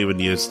 I don't even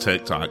use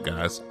TikTok,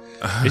 guys.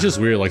 It's just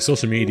weird, like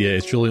social media,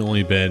 it's really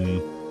only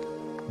been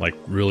like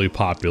really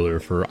popular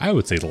for, I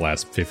would say, the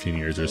last 15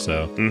 years or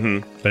so. Mm-hmm.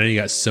 But then you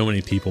got so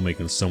many people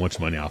making so much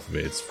money off of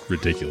it, it's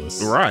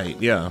ridiculous. Right,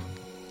 yeah.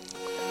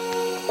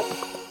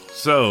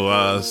 So,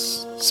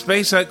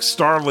 SpaceX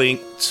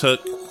Starlink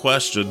took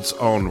questions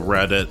on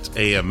Reddit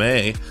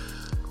AMA.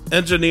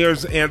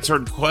 Engineers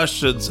answered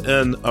questions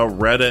in a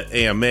Reddit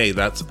AMA.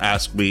 That's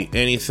Ask Me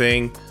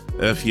Anything,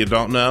 if you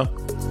don't know.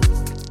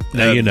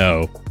 Now you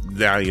know.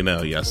 Now you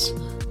know, yes.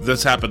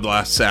 This happened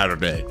last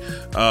Saturday.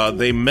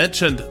 They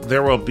mentioned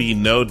there will be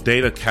no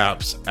data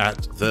caps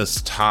at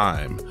this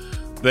time.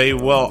 They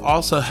will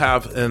also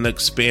have an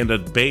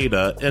expanded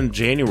beta in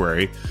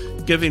January,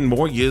 giving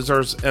more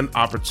users an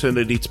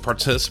opportunity to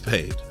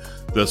participate.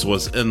 This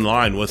was in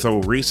line with a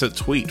recent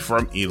tweet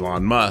from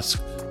Elon Musk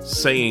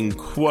saying,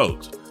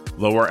 quote,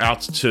 "Lower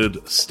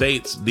altitude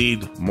states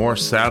need more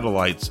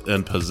satellites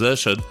in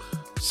position,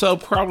 so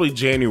probably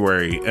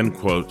January," end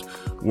quote,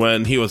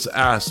 when he was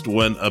asked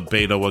when a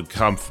beta would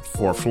come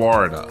for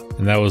Florida.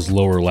 And that was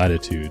lower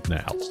latitude,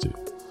 not altitude.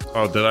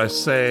 Oh, did I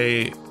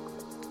say...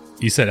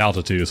 You said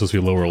altitude, it's supposed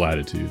to be lower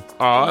latitude.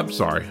 Oh, I'm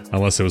sorry.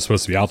 Unless it was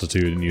supposed to be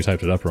altitude and you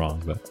typed it up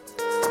wrong, but...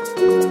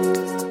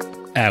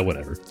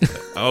 whatever.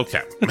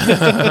 Okay.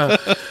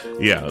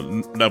 Yeah,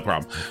 no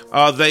problem.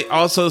 They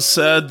also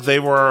said they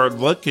were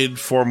looking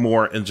for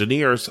more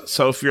engineers,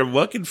 so if you're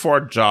looking for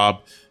a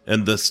job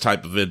in this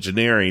type of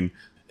engineering,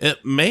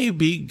 it may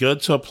be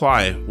good to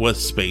apply with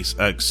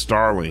SpaceX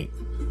Starlink.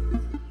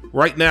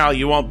 Right now,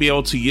 you won't be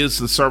able to use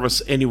the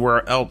service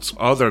anywhere else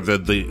other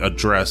than the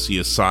address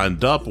you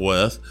signed up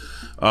with.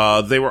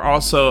 They were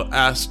also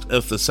asked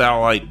if the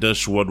satellite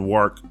dish would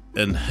work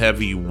in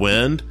heavy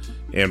wind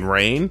and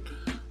rain,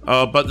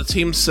 but the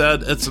team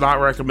said it's not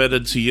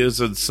recommended to use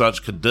in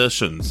such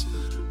conditions.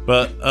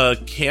 But a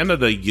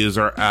Canada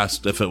user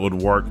asked if it would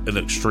work in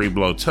extreme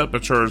low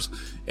temperatures,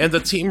 and the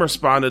team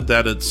responded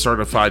that it's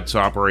certified to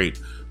operate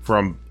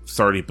from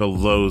 30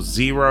 below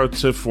zero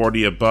to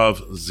 40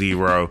 above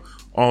zero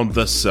on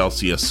the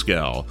Celsius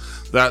scale.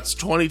 That's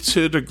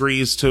 22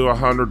 degrees to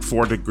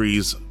 104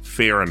 degrees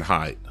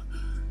Fahrenheit.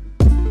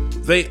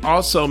 They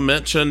also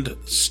mentioned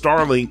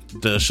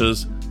Starlink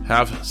dishes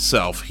have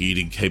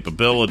self-heating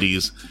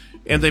capabilities,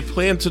 and they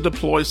plan to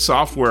deploy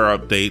software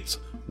updates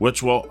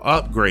which will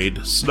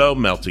upgrade snow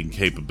melting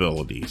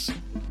capabilities.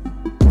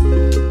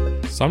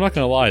 So I'm not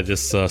going to lie,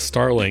 this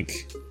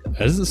Starlink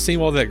doesn't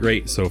seem all that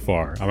great so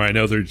far. I mean, I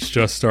know they're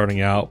just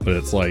starting out, but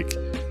it's like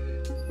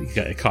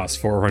it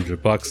costs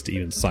 $400 to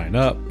even sign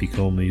up. You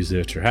can only use it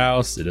at your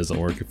house. It doesn't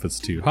work if it's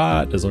too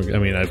hot. It doesn't work, I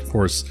mean, of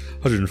course,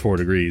 104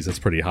 degrees, that's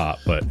pretty hot.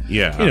 But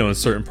yeah, you know, in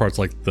certain parts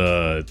like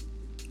the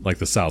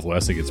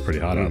Southwest, it gets pretty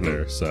hot out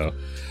there. So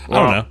I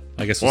don't know.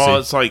 I guess we'll see.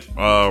 It's like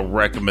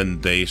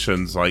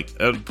recommendations. Like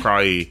it'd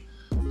probably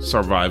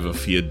survive a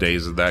few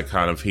days of that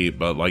kind of heat,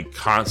 but like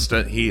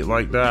constant heat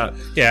like that.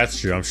 Yeah, that's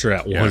true. I'm sure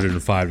at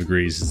 105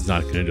 degrees, it's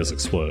not going to just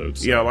explode.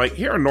 So. Yeah, like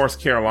here in North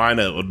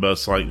Carolina, it would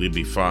most likely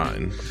be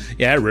fine.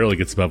 Yeah, it rarely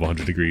gets above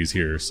 100 degrees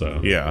here. So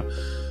yeah,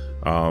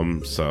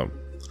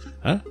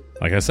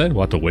 like I said,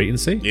 we'll have to wait and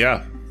see.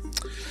 Yeah.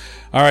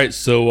 All right,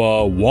 so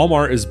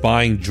Walmart is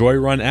buying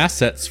Joyrun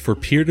assets for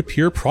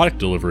peer-to-peer product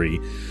delivery.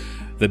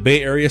 The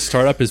Bay Area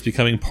startup is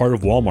becoming part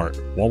of Walmart.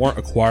 Walmart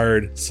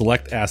acquired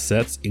select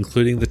assets,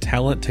 including the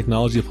talent,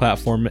 technology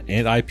platform,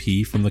 and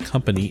IP from the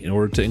company in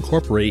order to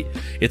incorporate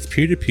its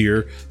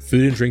peer-to-peer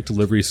food and drink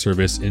delivery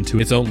service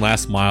into its own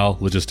last-mile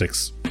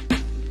logistics.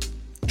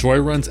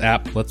 Joyrun's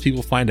app lets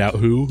people find out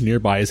who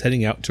nearby is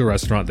heading out to a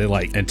restaurant they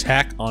like and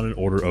tack on an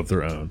order of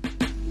their own.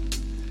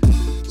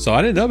 So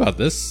I didn't know about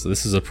this.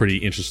 This is a pretty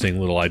interesting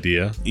little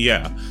idea.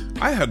 Yeah.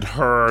 I had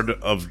heard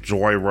of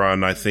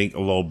Joyrun, I think, a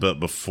little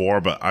bit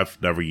before, but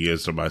I've never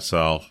used it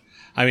myself.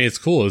 I mean, it's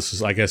cool. It's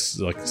just, I guess,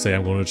 like, say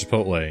I'm going to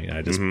Chipotle, and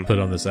I just put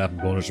on this app, I'm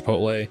going to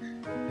Chipotle.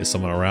 Is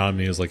someone around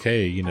me is like,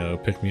 hey, you know,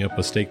 pick me up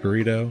a steak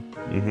burrito.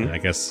 And I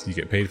guess you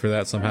get paid for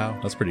that somehow.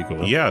 That's pretty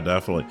cool. Yeah,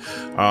 definitely.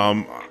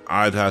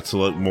 I'd have to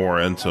look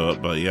more into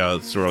it, but yeah,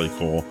 it's really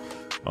cool.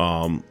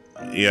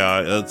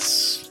 Yeah,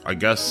 it's, I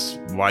guess,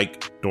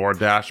 like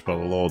DoorDash, but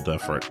a little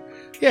different.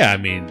 Yeah, I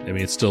mean,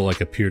 it's still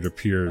like a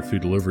peer-to-peer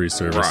food delivery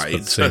service, right. But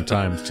at the same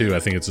time, too, I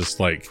think it's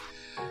just like,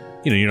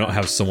 you know, you don't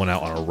have someone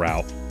out on a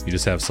route. You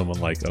just have someone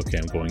like, okay,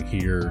 I'm going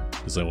here.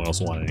 Does anyone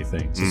else want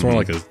anything? So it's more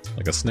like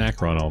a snack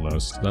run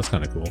almost. That's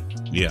kind of cool.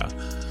 Yeah.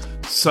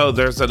 So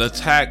there's an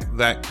attack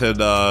that could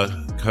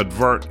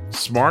convert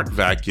smart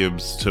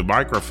vacuums to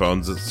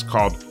microphones. It's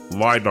called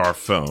LiDAR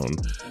phone.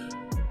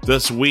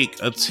 This week,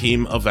 a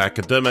team of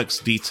academics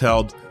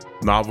detailed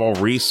novel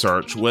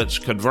research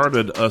which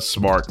converted a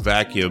smart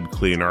vacuum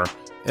cleaner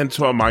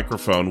into a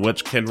microphone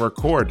which can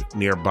record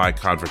nearby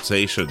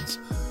conversations.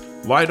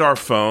 LiDAR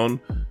phone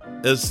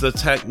is the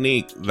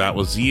technique that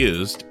was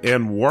used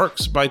and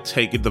works by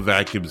taking the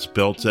vacuum's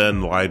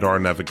built-in LiDAR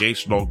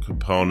navigational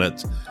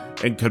component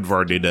and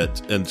converting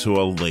it into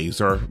a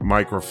laser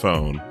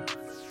microphone.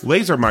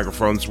 Laser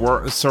microphones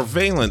were a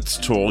surveillance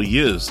tool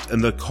used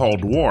in the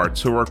Cold War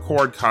to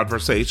record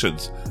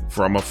conversations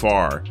from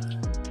afar.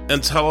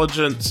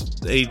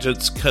 Intelligence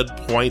agents could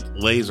point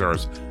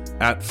lasers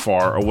at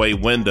far-away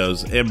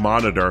windows and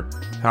monitor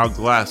how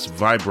glass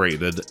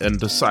vibrated and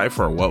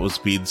decipher what was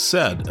being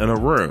said in a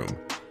room.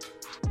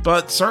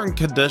 But certain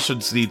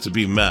conditions need to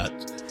be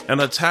met. An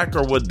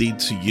attacker would need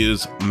to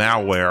use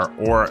malware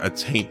or a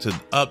tainted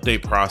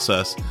update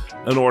process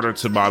in order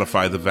to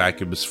modify the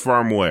vacuum's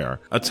firmware.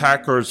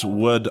 Attackers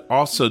would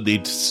also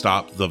need to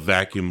stop the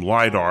vacuum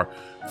LiDAR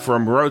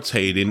from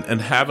rotating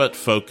and have it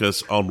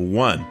focus on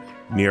one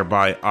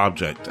nearby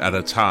object at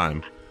a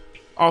time.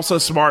 Also,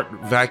 smart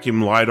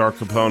vacuum LiDAR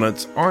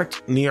components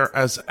aren't near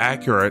as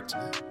accurate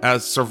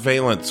as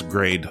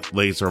surveillance-grade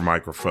laser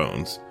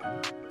microphones.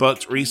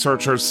 But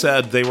researchers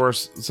said they were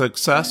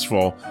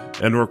successful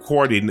in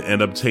recording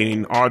and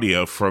obtaining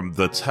audio from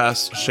the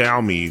test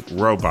Xiaomi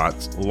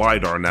robot's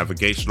LiDAR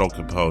navigational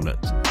component.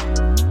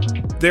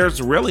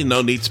 There's really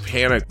no need to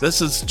panic.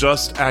 This is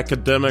just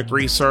academic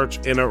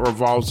research and it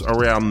revolves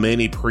around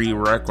many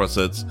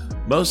prerequisites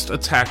most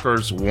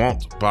attackers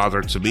won't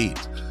bother to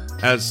meet,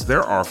 as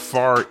there are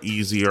far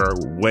easier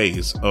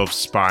ways of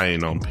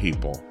spying on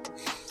people.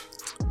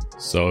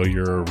 So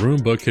your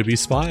Roomba could be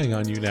spying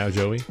on you now,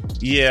 Joey?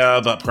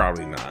 Yeah, but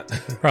probably not.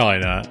 Probably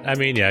not. I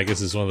mean, yeah, I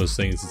guess it's one of those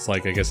things. It's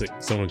like, I guess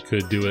someone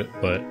could do it,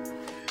 but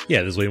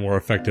yeah, there's way more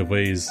effective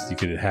ways you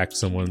could hack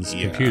someone's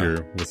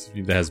computer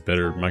that has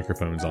better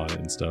microphones on it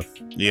and stuff.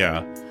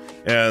 Yeah,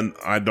 and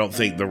I don't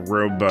think the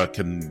Roomba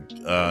can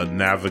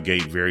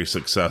navigate very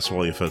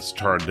successfully if it's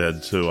turned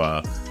into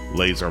a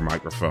laser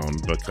microphone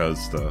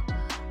because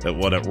it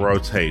wouldn't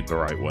rotate the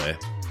right way.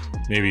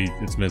 Maybe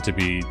it's meant to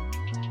be...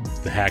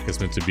 The hack is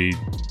meant to be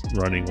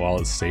running while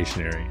it's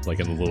stationary, like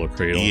in the little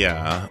cradle.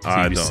 Yeah,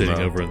 so you'd be sitting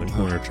over in the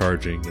corner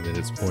charging, and then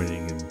it's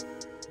pointing, and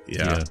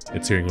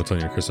it's hearing what's on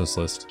your Christmas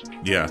list.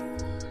 Yeah.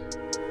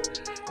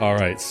 All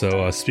right,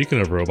 so speaking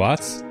of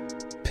robots,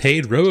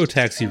 paid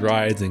robotaxi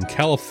rides in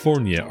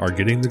California are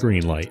getting the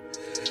green light.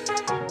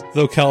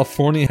 Though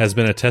California has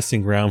been a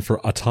testing ground for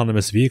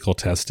autonomous vehicle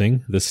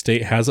testing, the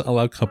state hasn't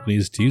allowed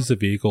companies to use the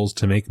vehicles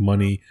to make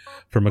money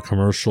from a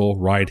commercial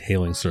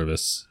ride-hailing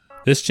service.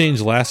 This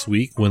changed last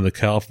week when the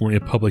California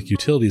Public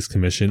Utilities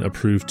Commission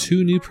approved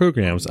 2 new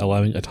programs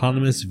allowing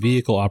autonomous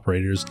vehicle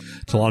operators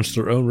to launch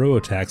their own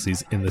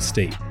robotaxis in the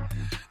state.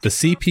 The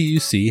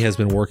CPUC has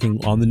been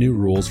working on the new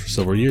rules for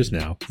several years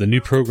now. The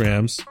new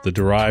programs, the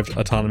Derived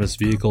Autonomous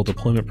Vehicle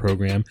Deployment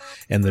Program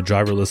and the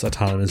Driverless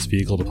Autonomous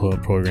Vehicle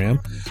Deployment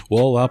Program,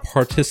 will allow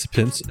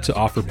participants to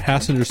offer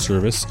passenger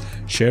service,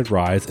 shared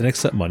rides, and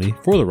accept money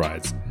for the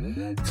rides.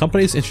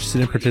 Companies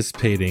interested in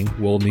participating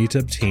will need to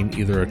obtain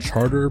either a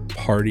Charter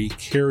Party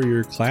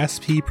Carrier Class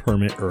P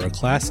permit or a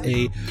Class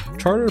A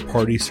Charter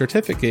Party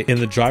certificate in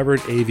the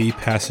Drivered AV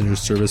Passenger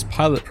Service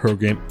Pilot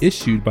Program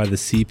issued by the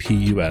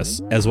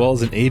CPUS, as well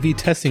as an AV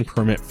testing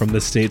permit from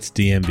the state's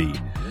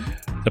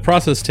DMV. The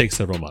process takes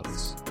several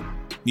months.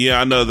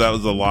 Yeah, I know that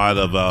was a lot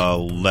of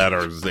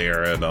letters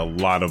there and a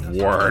lot of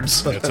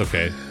words. That's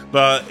okay.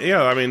 But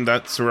yeah, I mean,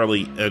 that's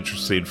really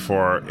interesting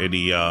for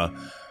any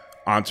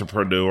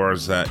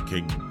entrepreneurs that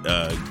can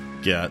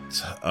get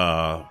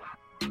a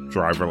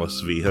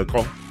driverless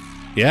vehicle.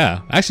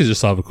 Yeah, I actually just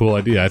thought of a cool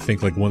idea. I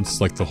think like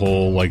once like the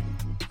whole like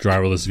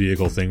driverless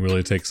vehicle thing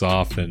really takes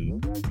off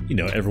and, you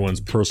know, everyone's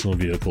personal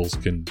vehicles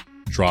can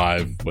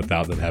drive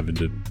without them having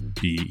to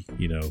be,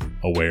 you know,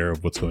 aware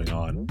of what's going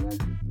on.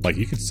 Like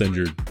you could send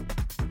your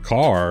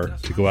car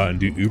to go out and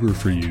do Uber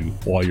for you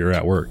while you're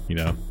at work, you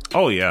know?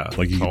 Oh, yeah.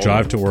 Like you can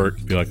drive to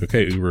work, be like,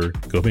 okay, Uber,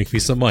 go make me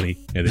some money.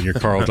 And then your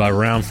car will drive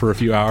around for a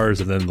few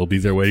hours and then they'll be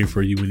there waiting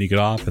for you when you get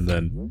off. And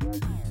then,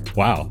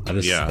 wow,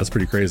 that's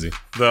pretty crazy.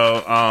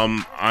 Though,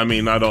 I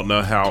mean, I don't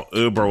know how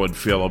Uber would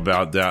feel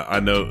about that. I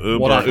know Uber...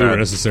 Well, not Uber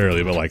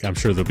necessarily, but like I'm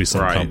sure there'll be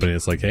some company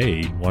that's like,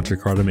 hey, want your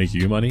car to make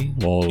you money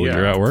while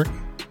you're at work?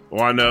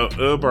 Well, I know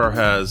Uber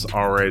has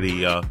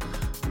already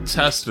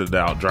tested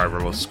out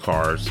driverless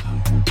cars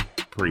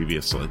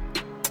previously,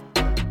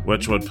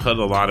 which would put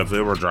a lot of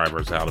Uber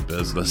drivers out of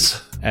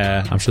business.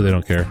 I'm sure they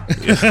don't care.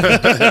 They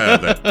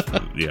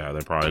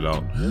probably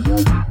don't.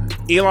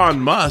 Elon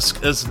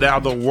Musk is now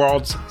the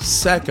world's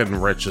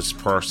second richest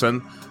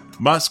person.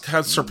 Musk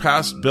has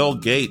surpassed Bill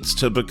Gates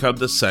to become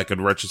the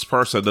second richest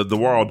person in the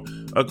world,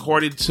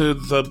 according to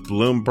the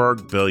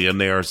Bloomberg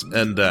Billionaires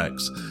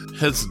Index.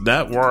 His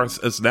net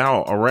worth is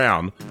now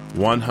around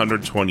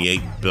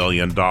 $128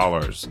 billion.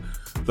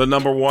 The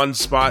number one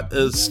spot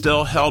is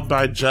still held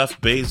by Jeff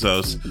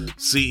Bezos,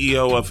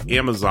 CEO of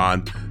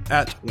Amazon,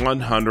 at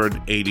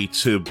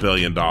 $182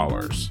 billion.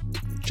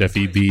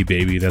 Jeffy B,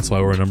 baby. That's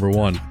why we're number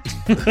one.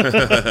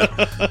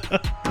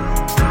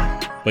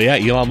 But yeah,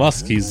 Elon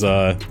Musk, he's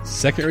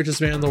second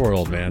richest man in the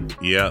world, man.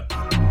 Yep.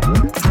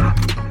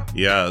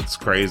 Yeah, it's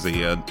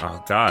crazy. And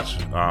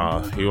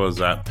he was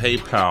at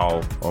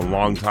PayPal a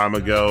long time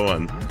ago,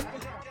 and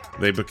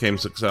they became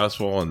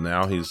successful, and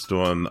now he's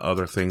doing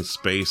other things,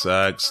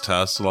 SpaceX,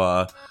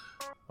 Tesla.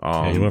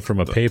 He went from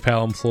a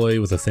PayPal employee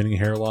with a thinning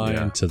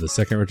hairline to the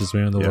second richest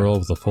man in the world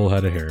with a full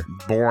head of hair.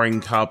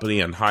 Boring Company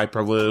and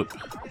Hyperloop.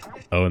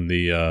 Oh, and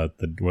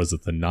was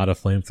it the Not a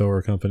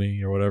Flamethrower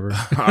Company or whatever?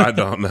 I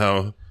don't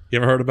know. You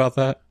ever heard about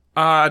that?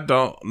 I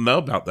don't know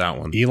about that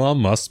one. Elon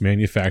Musk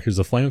manufactures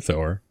a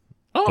flamethrower,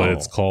 but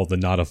it's called the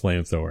Not a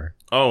Flamethrower.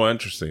 Oh,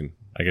 interesting.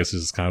 I guess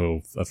it's kind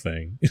of a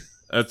thing.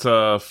 It's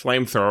a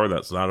flamethrower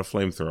that's not a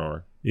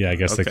flamethrower. Yeah, I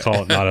guess they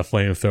call it Not a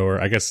Flamethrower.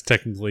 I guess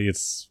technically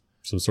it's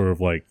some sort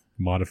of like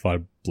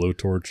modified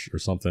blowtorch or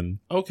something.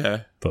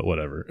 Okay. But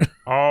whatever.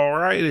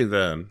 Alrighty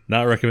then.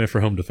 Not recommended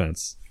for home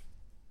defense.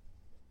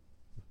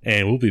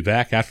 And we'll be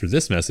back after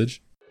this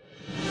message.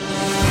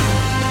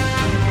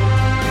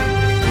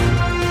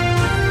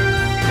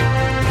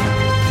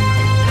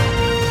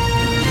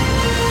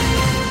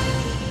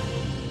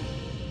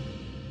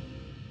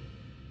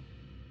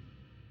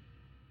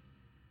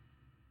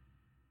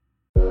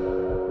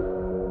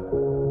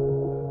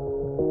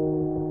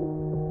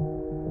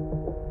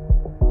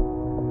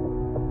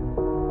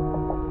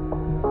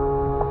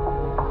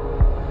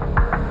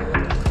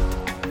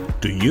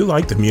 Do you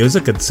like the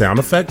music and sound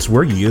effects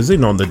we're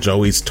using on the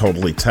Joey's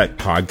Totally Tech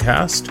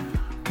podcast?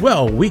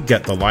 Well, we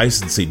get the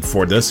licensing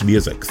for this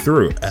music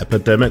through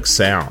Epidemic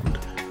Sound.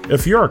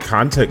 If you're a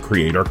content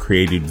creator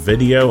creating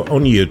video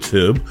on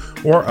YouTube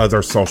or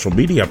other social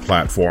media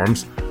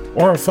platforms,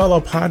 or a fellow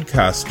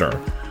podcaster,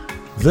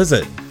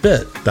 visit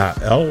bit.ly/JTT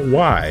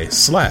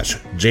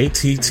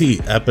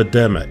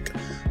Epidemic.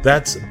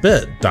 That's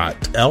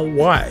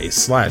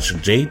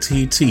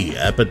bit.ly/JTT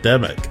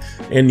Epidemic.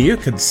 And you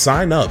can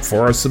sign up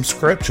for a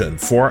subscription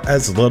for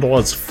as little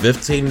as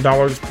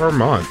 $15 per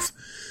month.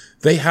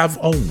 They have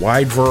a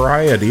wide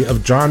variety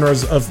of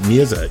genres of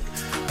music,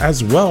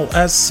 as well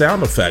as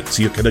sound effects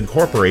you can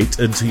incorporate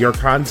into your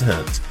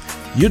content.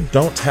 You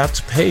don't have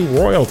to pay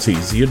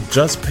royalties, you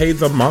just pay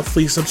the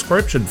monthly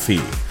subscription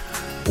fee.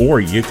 Or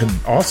you can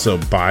also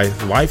buy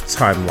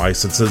lifetime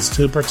licenses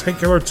to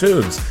particular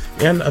tunes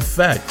and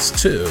effects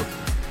too.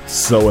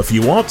 So if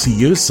you want to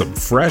use some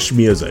fresh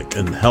music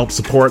and help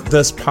support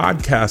this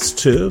podcast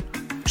too,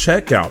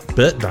 check out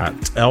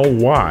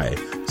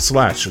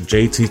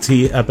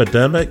bit.ly/JTT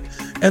Epidemic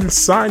and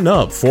sign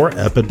up for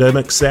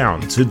Epidemic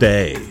Sound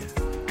today.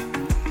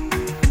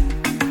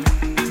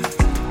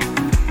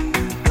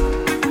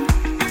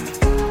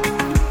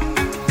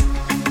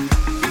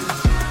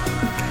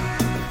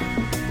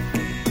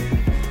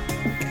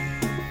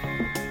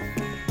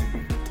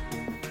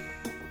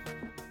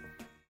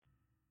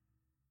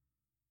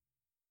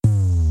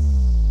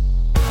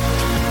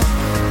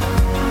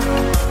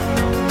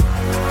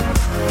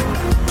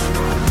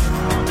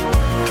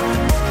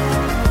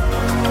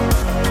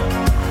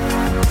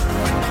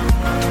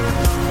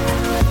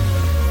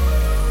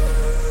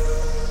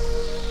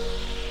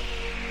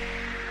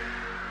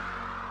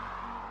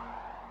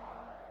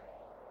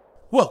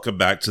 Welcome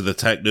back to the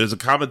Tech News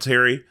and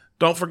Commentary.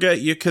 Don't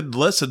forget you can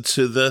listen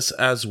to this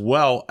as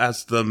well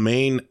as the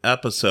main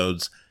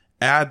episodes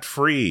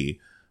ad-free,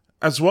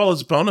 as well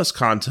as bonus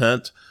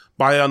content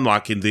by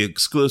unlocking the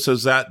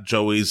exclusives at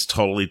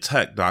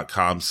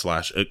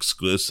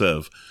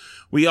joeystotallytech.com/exclusive.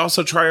 We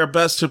also try our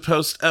best to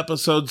post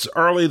episodes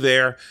early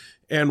there,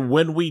 and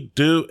when we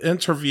do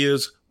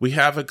interviews, we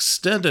have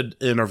extended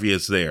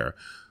interviews there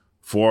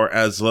for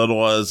as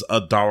little as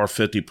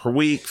 $1.50 per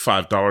week,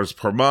 $5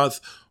 per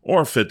month,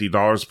 or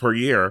 $50 per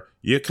year.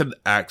 You can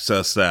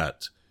access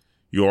that.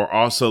 You're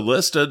also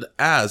listed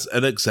as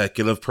an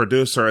executive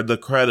producer in the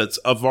credits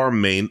of our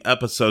main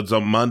episodes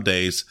on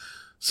Mondays.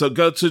 So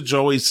go to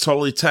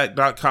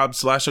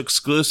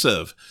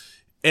joeystotallytech.com/exclusive,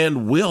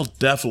 and we'll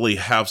definitely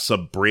have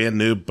some brand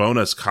new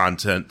bonus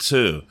content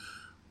too.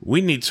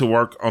 We need to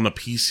work on a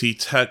PC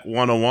Tech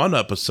 101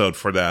 episode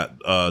for that,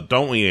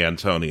 don't we,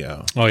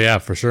 Antonio? Oh yeah,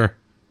 for sure.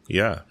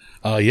 Yeah.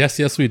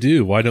 Yes, we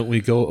do. Why don't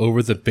we go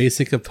over the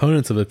basic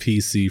components of a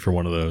PC for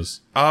one of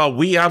those?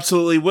 We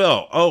absolutely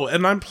will. Oh,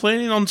 and I'm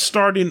planning on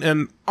starting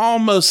an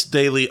almost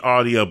daily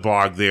audio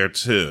blog there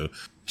too,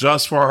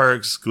 just for our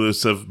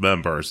exclusive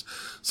members.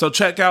 So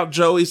check out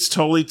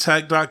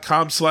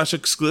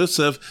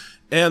joeystotallytech.com/exclusive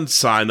and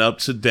sign up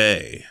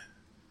today.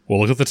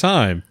 Well, look at the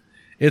time.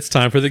 It's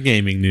time for the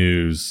gaming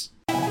news.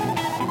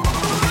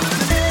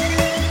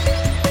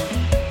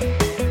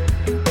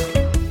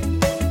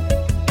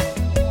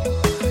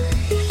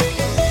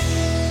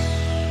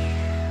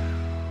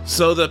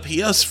 So the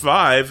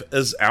PS5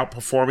 is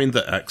outperforming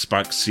the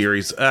Xbox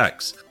Series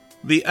X.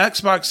 The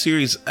Xbox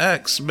Series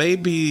X may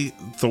be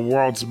the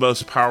world's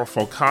most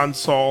powerful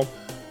console,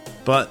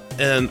 but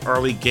in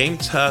early game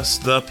tests,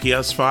 the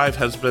PS5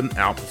 has been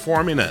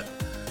outperforming it.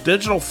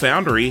 Digital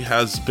Foundry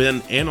has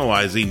been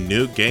analyzing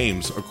new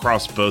games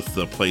across both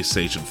the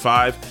PlayStation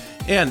 5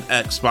 and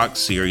Xbox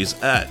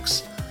Series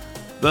X.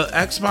 The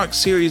Xbox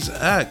Series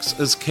X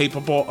is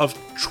capable of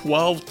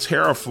 12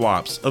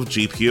 teraflops of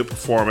GPU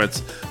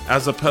performance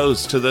as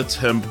opposed to the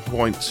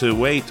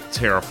 10.28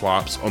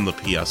 teraflops on the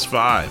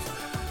PS5.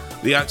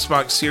 The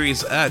Xbox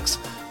Series X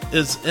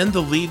is in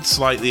the lead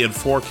slightly in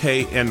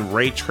 4K and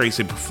ray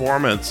tracing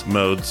performance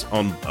modes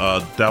on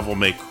Devil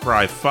May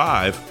Cry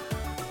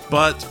 5,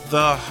 but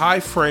the high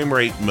frame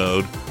rate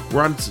mode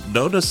runs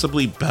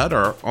noticeably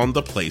better on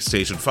the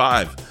PlayStation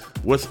 5,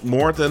 with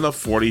more than a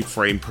 40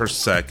 frame per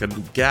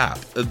second gap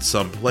in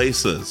some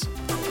places.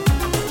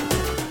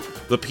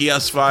 The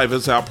PS5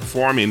 is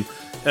outperforming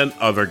in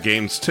other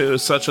games too,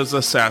 such as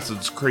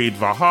Assassin's Creed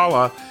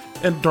Valhalla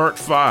and Dirt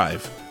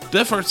 5.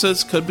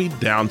 Differences could be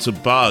down to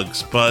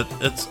bugs, but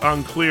it's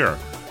unclear.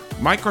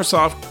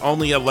 Microsoft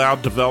only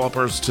allowed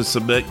developers to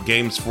submit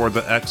games for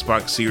the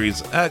Xbox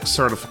Series X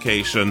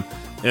certification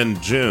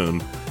in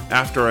June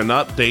after an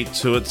update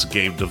to its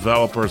Game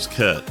Developers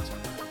Kit.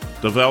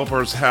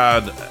 Developers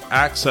had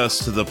access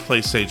to the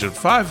PlayStation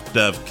 5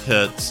 dev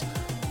kits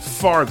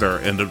farther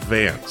in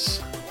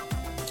advance.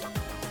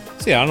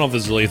 So yeah, I don't know if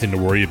there's really anything to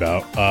worry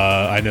about.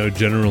 I know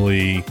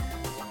generally,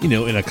 in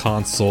a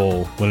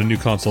console, when a new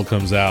console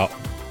comes out,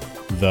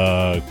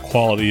 the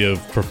quality of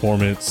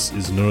performance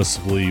is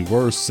noticeably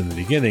worse in the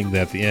beginning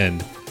than at the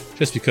end,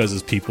 just because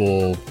as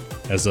developers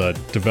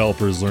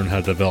learn how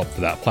to develop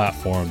for that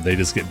platform, they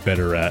just get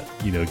better at,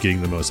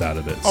 getting the most out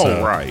of it. Oh,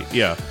 so, right,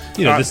 yeah.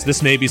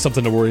 This may be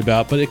something to worry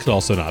about, but it could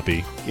also not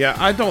be. Yeah,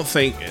 I don't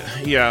think,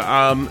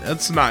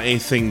 it's not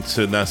anything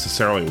to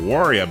necessarily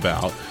worry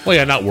about. Well,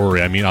 yeah, not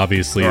worry. I mean,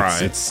 obviously,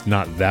 Right. it's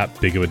not that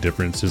big of a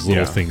difference. There's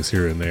little things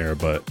here and there,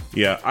 but...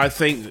 Yeah, I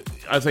think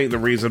the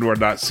reason we're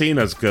not seeing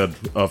as good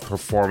of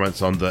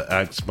performance on the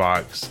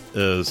Xbox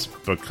is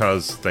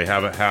because they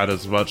haven't had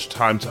as much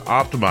time to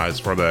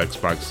optimize for the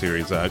Xbox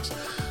Series X.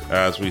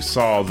 As we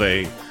saw,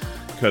 they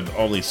could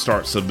only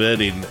start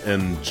submitting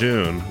in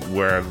June,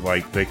 where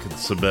they could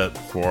submit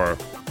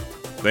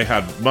they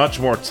had much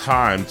more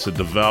time to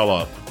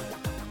develop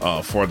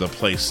for the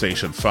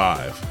PlayStation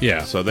 5.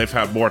 Yeah. So they've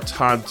had more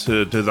time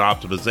to do the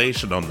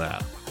optimization on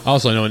that.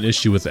 Also, I know an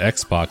issue with the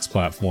Xbox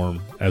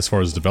platform as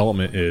far as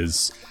development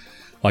is,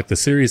 the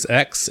Series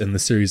X and the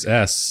Series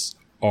S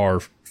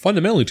are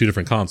fundamentally two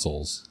different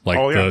consoles.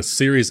 The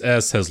Series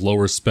S has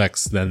lower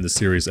specs than the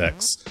Series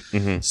X.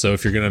 Mm-hmm. So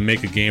if you're going to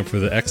make a game for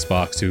the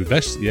Xbox, you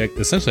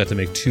essentially have to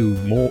make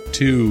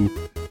two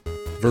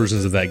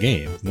versions of that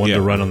game. One to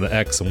run on the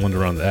X and one to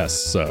run on the S.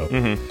 So,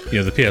 the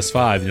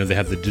PS5, they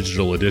have the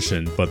digital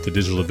edition, but the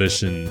digital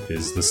edition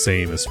is the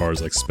same as far as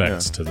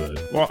specs to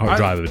the hard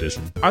drive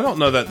edition. I don't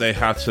know that they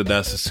have to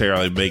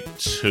necessarily make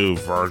two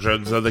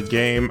versions of the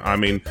game. I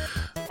mean,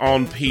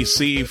 on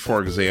PC,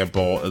 for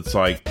example, it's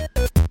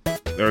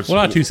there's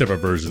not two separate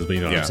versions, but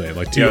you know what I'm saying,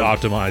 two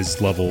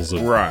optimized levels of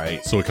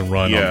so it can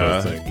run on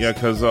both things. Yeah,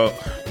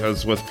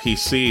 because with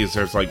PCs,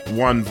 there's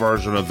one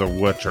version of The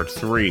Witcher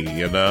 3,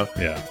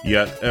 Yeah.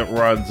 Yet it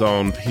runs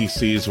on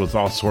PCs with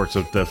all sorts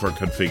of different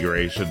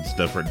configurations,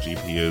 different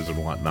GPUs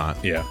and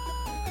whatnot. Yeah.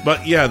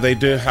 But yeah, they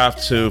do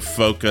have to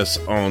focus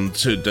on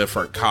two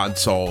different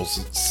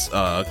consoles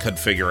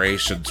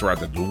configurations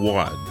rather than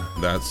one.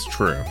 That's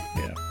true.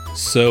 Yeah.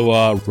 So,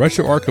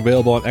 RetroArch,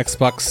 available on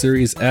Xbox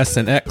Series S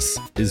and X,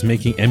 is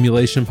making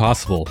emulation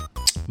possible.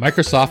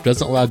 Microsoft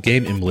doesn't allow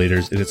game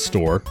emulators in its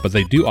store, but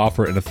they do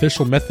offer an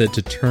official method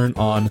to turn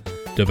on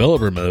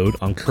developer mode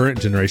on current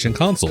generation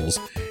consoles,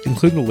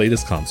 including the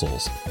latest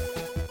consoles.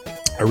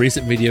 A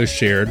recent video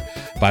shared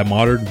by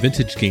Modern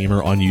Vintage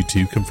Gamer on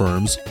YouTube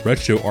confirms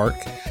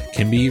RetroArch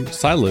can be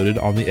sideloaded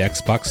on the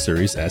Xbox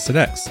Series S and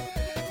X.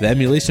 The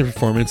emulation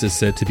performance is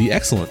said to be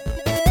excellent.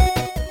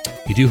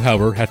 You do,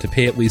 however, have to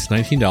pay at least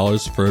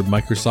 $19 for a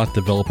Microsoft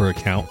developer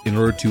account in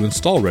order to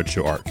install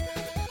RetroArch.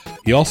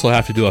 You also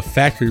have to do a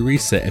factory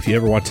reset if you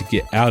ever want to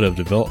get out of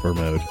developer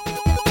mode.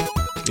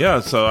 Yeah,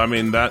 so I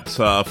mean, that's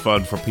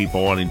fun for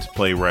people wanting to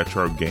play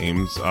retro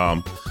games.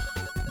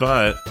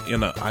 But,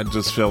 I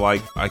just feel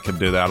like I could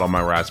do that on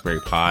my Raspberry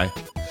Pi.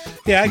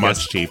 Yeah, I much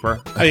guess. cheaper.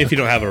 I mean, if you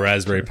don't have a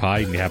Raspberry Pi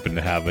and you happen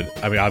to have it,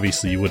 I mean,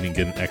 obviously you wouldn't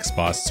get an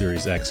Xbox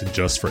Series X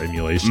just for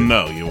emulation.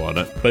 No, you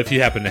wouldn't. But if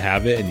you happen to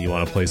have it and you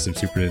want to play some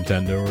Super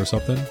Nintendo or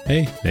something,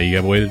 hey, now you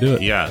have a way to do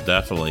it. Yeah,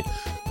 definitely.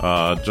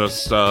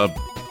 Just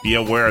be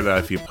aware that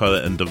if you put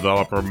it in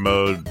developer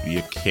mode,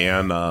 you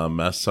can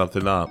mess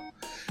something up.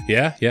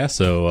 Yeah.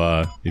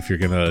 So if you're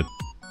gonna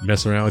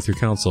mess around with your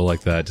console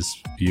like that,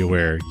 just be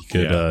aware. You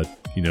could,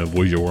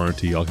 void your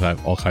warranty, all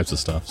types of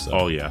stuff. So.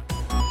 Oh yeah.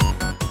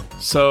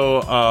 So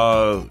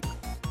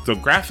the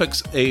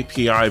graphics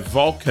API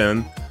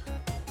Vulkan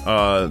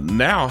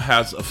now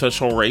has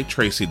official ray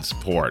tracing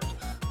support.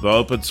 The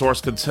open source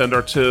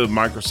contender to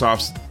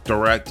Microsoft's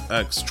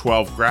DirectX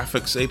 12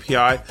 graphics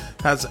API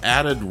has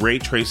added ray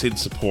tracing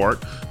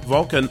support.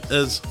 Vulkan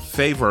is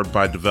favored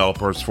by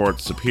developers for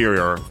its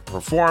superior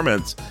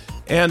performance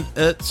and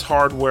its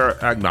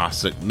hardware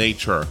agnostic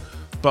nature,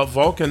 but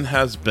Vulkan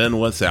has been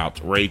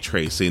without ray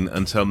tracing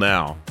until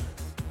now.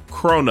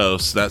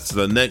 Kronos, that's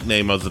the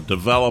nickname of the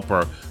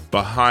developer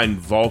behind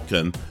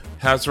Vulkan,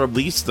 has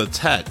released the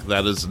tech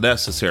that is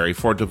necessary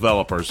for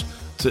developers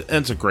to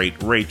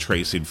integrate ray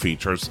tracing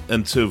features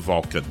into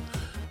Vulkan.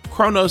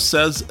 Kronos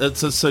says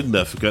it's a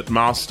significant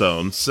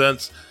milestone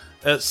since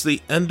it's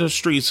the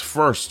industry's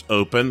first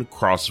open,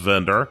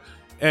 cross-vendor,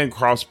 and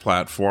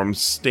cross-platform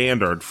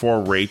standard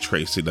for ray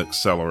tracing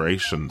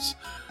accelerations.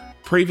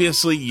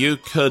 Previously, you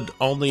could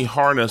only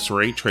harness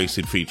ray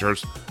tracing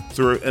features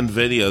through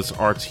NVIDIA's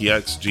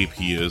RTX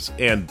GPUs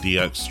and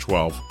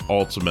DX12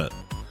 Ultimate.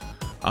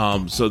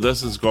 So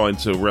this is going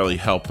to really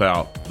help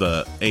out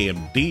the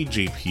AMD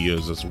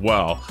GPUs as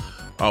well.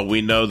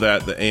 We know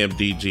that the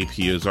AMD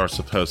GPUs are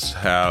supposed to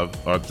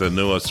have, or the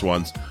newest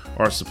ones,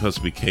 are supposed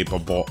to be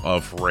capable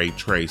of ray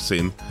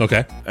tracing.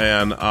 Okay.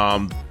 And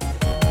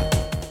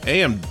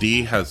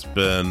AMD has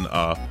been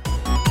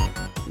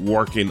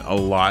working a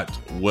lot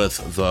with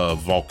the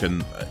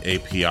Vulkan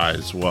API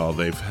as well.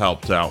 They've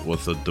helped out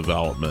with the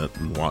development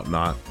and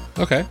whatnot.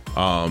 Okay.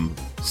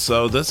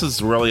 So this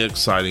is really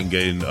exciting,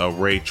 getting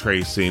ray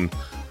tracing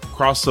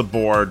across the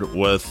board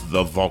with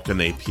the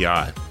Vulkan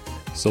API.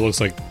 So it looks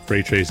like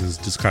ray tracing is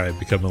just kind of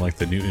becoming like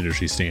the new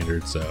industry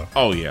standard. So.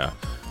 Oh yeah.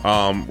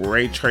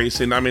 Ray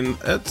tracing, I mean,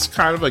 it's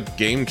kind of a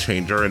game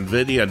changer.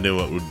 NVIDIA knew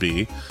it would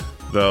be,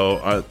 though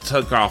it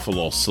took off a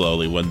little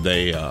slowly when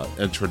they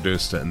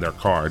introduced it in their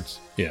cards.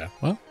 Yeah,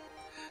 well,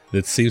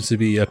 it seems to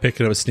be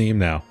picking up steam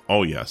now.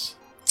 Oh, yes.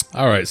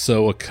 All right,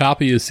 so a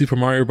copy of Super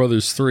Mario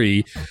Bros.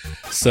 3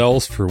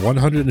 sells for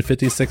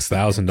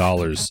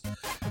 $156,000.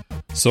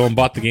 Someone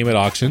bought the game at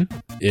auction.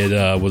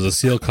 It was a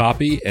sealed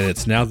copy, and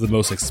it's now the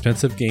most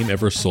expensive game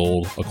ever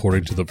sold,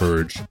 according to The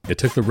Verge. It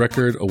took the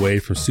record away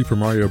from Super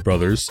Mario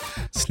Bros.,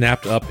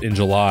 snapped up in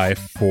July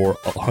for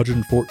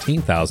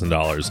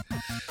 $114,000.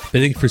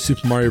 Bidding for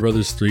Super Mario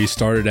Bros. 3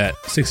 started at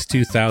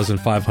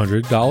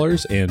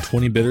 $62,500, and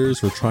 20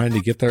 bidders were trying to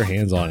get their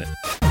hands on it.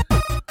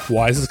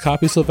 Why is this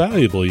copy so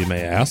valuable, you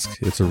may ask?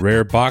 It's a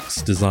rare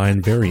box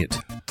design variant.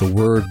 The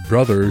word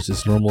brothers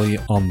is normally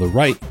on the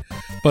right,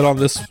 but on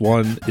this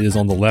one, it is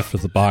on the left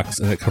of the box,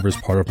 and it covers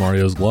part of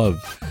Mario's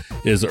glove.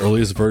 It is the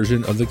earliest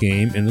version of the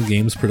game in the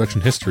game's production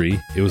history.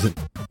 It was in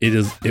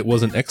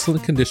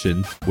excellent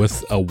condition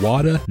with a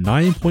WADA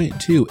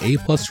 9.2 A+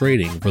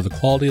 rating for the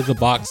quality of the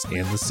box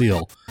and the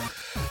seal.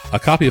 A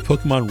copy of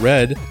Pokemon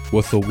Red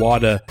with the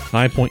WADA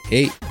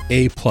 9.8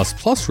 A++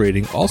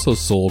 rating also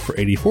sold for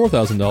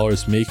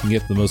 $84,000, making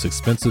it the most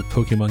expensive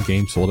Pokemon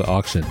game sold at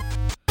auction.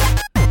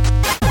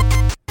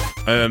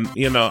 And,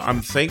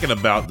 I'm thinking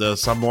about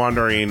this. I'm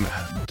wondering,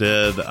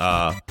 did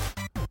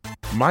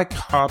my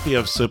copy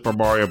of Super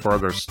Mario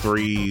Bros.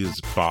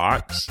 3's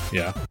box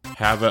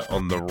have it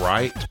on the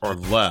right or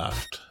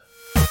left?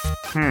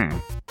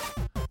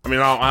 I mean,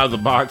 I don't have the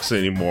box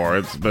anymore.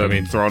 It's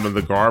been thrown in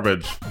the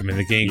garbage. I mean,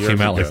 the game came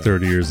out like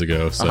 30 years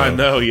ago. So. I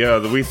know, yeah.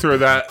 We threw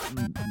that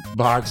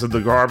box in the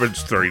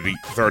garbage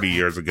 30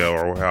 years ago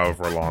or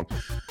however long.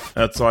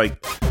 That's like,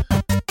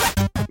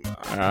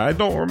 I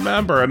don't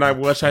remember, and I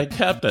wish I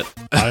kept it.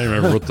 I don't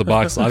remember what the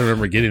box. I don't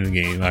remember getting the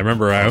game. I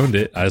remember I owned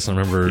it. I just don't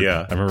remember.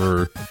 Yeah. I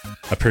remember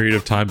a period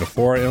of time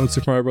before I owned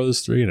Super Mario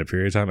Bros. 3 and a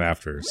period of time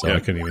after. So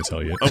I couldn't even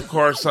tell you. Of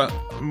course,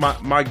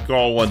 my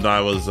goal when I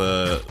was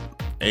a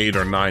 8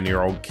 or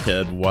 9-year-old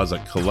kid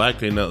wasn't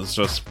collecting, it was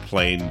just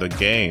playing the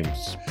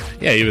games.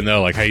 Yeah, even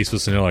though, like, how are you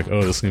supposed to know, like,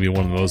 oh, this is going to be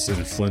one of the most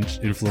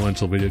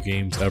influential video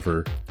games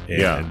ever,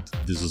 and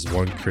this is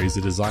one crazy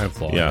design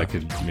flaw that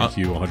could make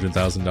you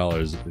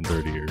 $100,000 in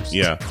 30 years.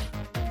 Yeah.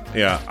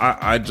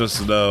 I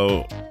just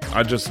knew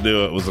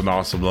it was an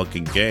awesome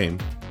looking game,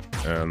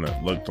 and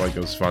it looked like it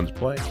was fun to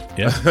play.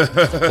 Yeah.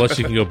 Plus,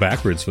 you can go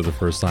backwards for the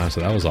first time, so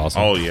that was awesome.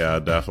 Oh, yeah,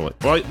 definitely.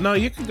 Well, no,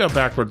 you can go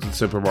backwards in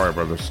Super Mario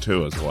Bros.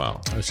 2 as well.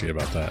 I forget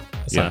about that.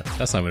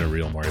 That's not even a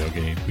real Mario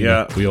game.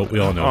 We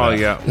all know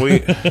that. Oh,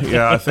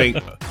 yeah.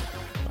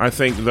 I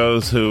think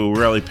those who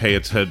really pay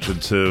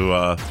attention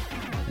to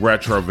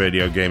retro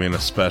video gaming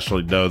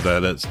especially know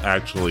that it's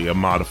actually a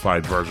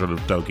modified version of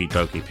Doki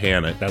Doki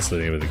Panic. That's the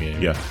name of the game.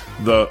 Yeah.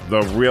 The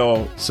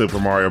real Super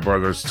Mario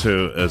Bros.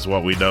 2 is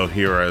what we know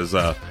here as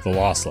the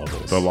Lost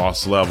Levels. The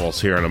Lost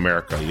Levels here in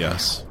America,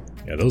 yes.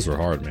 Yeah, those were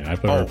hard, man. I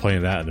remember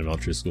playing that in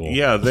elementary school.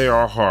 Yeah, they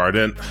are hard.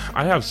 And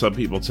I have some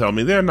people tell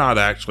me they're not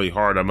actually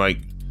hard. I'm like...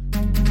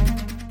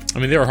 I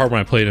mean, they were hard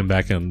when I played them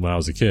back when I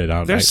was a kid.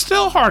 They're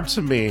still hard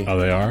to me. Oh,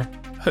 they are?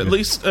 At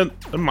least, in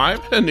my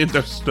opinion,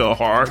 they're still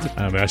hard.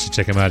 I should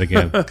check them out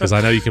again, because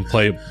I know you can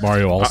play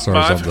Mario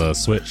All-Stars on the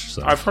Switch.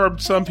 So. I've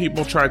heard some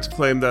people try to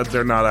claim that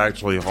they're not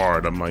actually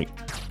hard. I'm like,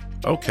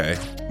 okay.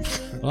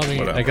 Well,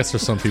 I guess for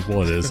some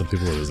people it is, some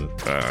people it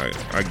isn't.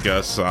 I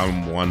guess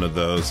I'm one of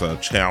those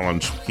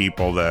challenged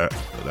people that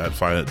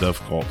find it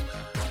difficult.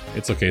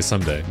 It's okay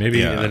someday.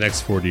 Maybe in the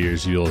next 40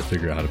 years you'll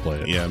figure out how to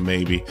play it. Yeah,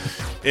 maybe.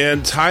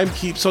 And time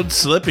keeps on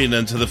slipping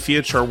into the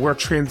future. We're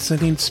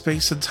transcending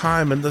space and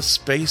time in the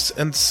space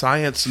and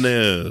science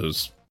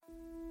news.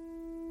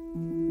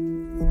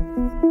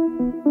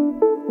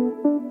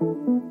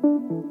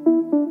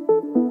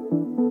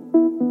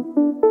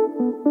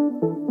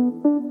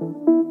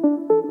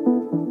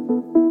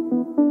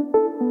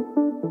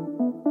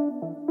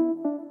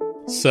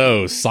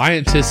 So,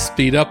 scientists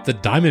speed up the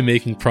diamond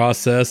making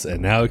process, and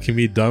now it can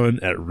be done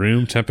at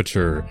room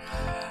temperature.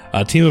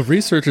 A team of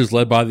researchers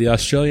led by the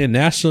Australian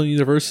National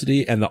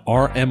University and the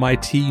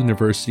RMIT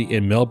University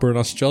in Melbourne,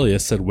 Australia,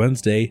 said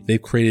Wednesday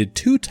they've created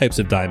 2 types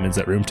of diamonds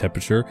at room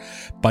temperature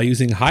by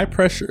using high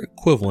pressure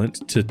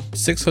equivalent to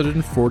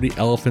 640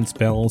 elephants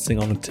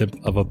balancing on the tip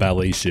of a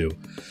ballet shoe.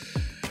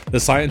 The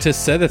scientists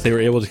said that they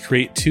were able to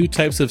create 2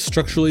 types of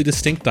structurally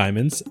distinct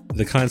diamonds,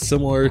 the kind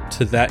similar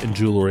to that in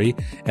jewelry,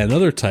 and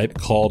another type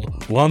called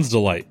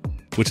lonsdaleite,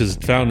 which is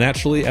found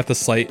naturally at the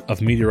site of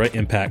meteorite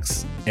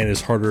impacts and is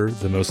harder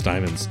than most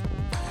diamonds.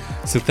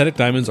 Synthetic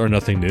diamonds are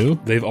nothing new.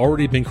 They've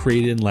already been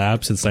created in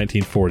labs since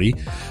 1940,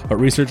 but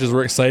researchers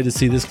were excited to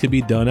see this could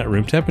be done at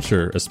room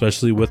temperature,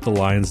 especially with the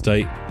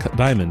lonsdaleite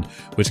diamond,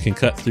 which can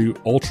cut through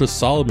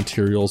ultra-solid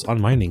materials on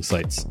mining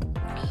sites.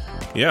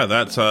 Yeah,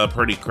 that's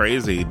pretty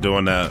crazy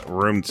doing at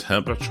room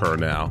temperature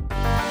now.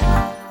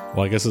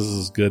 Well, I guess this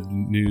is good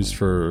news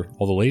for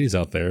all the ladies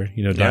out there.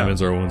 You know,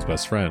 diamonds are a woman's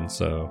best friend,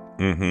 so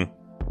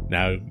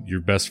now your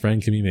best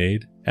friend can be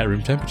made at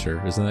room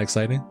temperature. Isn't that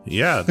exciting?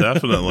 Yeah,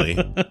 definitely.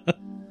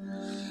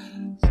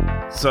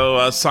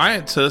 So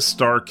scientists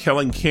are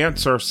killing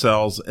cancer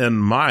cells in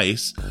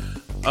mice.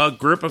 A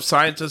group of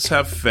scientists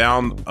have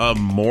found a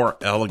more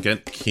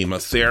elegant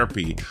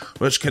chemotherapy,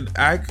 which can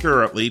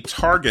accurately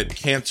target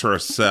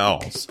cancerous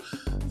cells.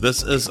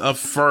 This is a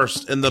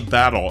first in the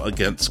battle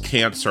against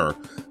cancer.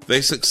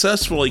 They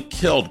successfully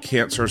killed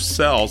cancer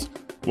cells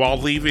while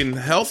leaving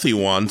healthy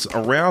ones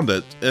around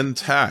it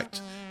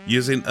intact,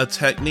 using a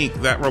technique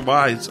that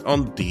relies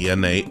on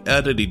DNA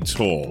editing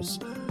tools.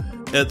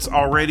 It's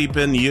already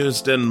been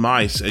used in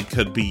mice and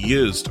could be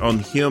used on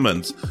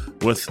humans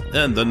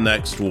within the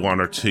next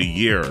 1 or 2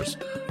 years.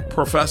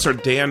 Professor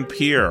Dan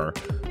Pierre,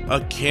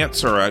 a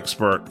cancer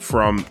expert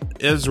from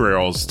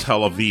Israel's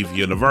Tel Aviv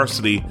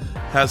University,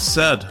 has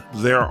said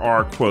there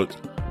are, quote,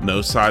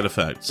 no side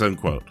effects, end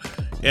quote.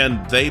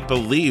 And they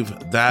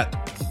believe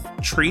that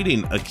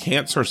treating a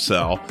cancer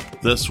cell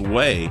this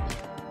way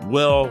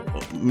will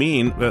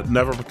mean that it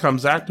never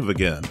becomes active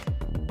again.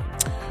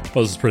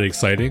 Well, this is pretty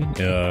exciting.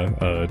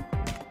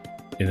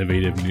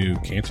 Innovative new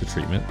cancer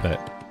treatment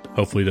that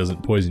hopefully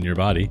doesn't poison your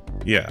body.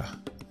 Yeah.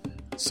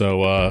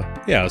 So, I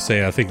was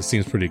saying, I think it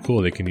seems pretty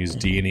cool. They can use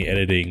DNA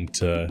editing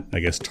to, I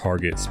guess,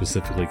 target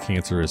specifically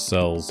cancerous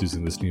cells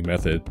using this new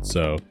method.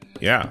 So,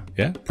 yeah,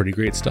 pretty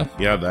great stuff.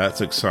 Yeah, that's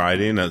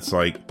exciting. It's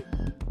like,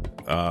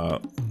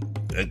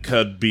 it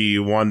could be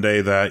one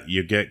day that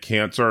you get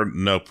cancer,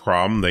 no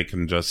problem. They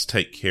can just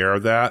take care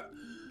of that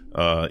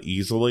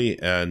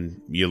easily, and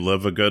you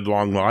live a good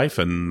long life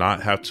and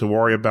not have to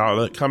worry about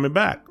it coming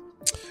back.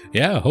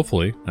 Yeah,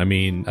 hopefully. I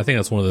mean, I think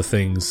that's one of the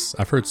things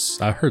I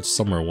heard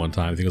somewhere one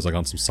time. I think it was like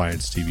on some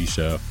science TV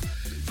show.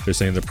 They're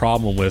saying the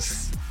problem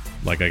with,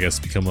 like, I guess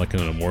become like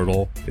an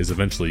immortal is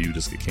eventually you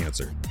just get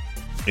cancer.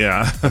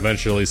 Yeah.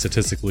 Eventually,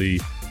 statistically,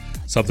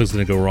 something's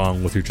going to go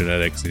wrong with your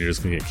genetics and you're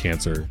just going to get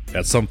cancer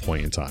at some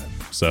point in time.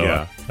 So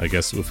yeah. I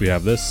guess if we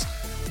have this,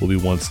 we'll be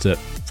one step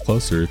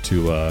closer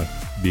to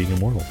being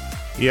immortal.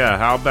 Yeah,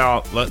 how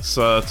about let's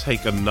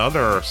take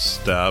another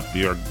step.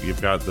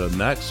 You've got the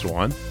next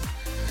one.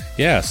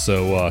 Yeah,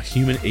 so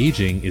human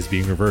aging is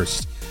being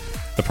reversed.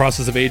 The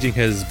process of aging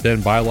has been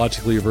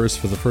biologically reversed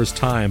for the first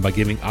time by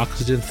giving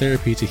oxygen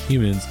therapy to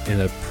humans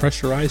in a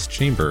pressurized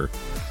chamber.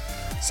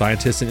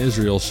 Scientists in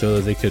Israel show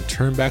that they could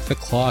turn back the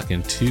clock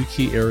in 2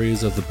 key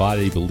areas of the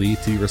body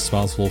believed to be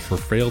responsible for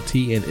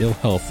frailty and ill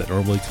health that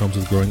normally comes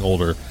with growing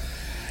older.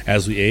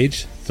 As we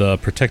age, the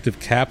protective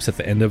caps at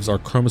the end of our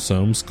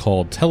chromosomes,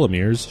 called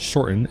telomeres,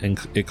 shorten, and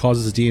it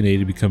causes DNA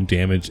to become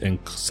damaged and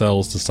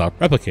cells to stop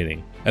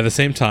replicating. At the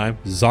same time,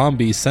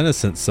 zombie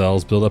senescent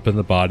cells build up in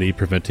the body,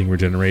 preventing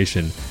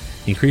regeneration.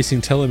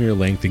 Increasing telomere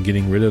length and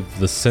getting rid of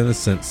the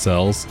senescent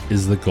cells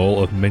is the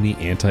goal of many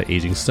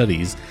anti-aging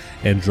studies,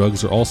 and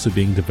drugs are also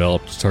being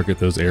developed to target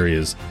those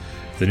areas.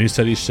 The new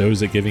study shows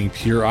that giving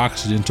pure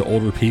oxygen to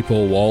older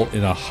people while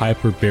in a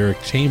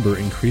hyperbaric chamber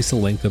increased the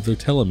length of their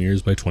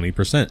telomeres by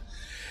 20%.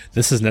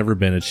 This has never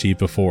been achieved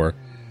before.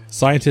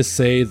 Scientists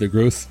say the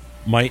growth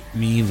might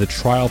mean the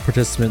trial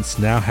participants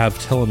now have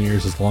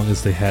telomeres as long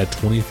as they had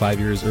 25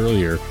 years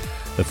earlier.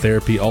 The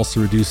therapy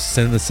also reduced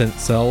senescent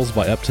cells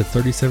by up to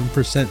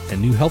 37%,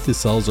 and new healthy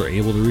cells are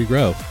able to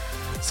regrow.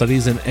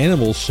 Studies in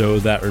animals show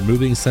that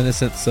removing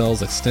senescent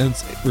cells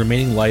extends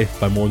remaining life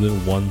by more than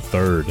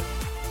 1/3.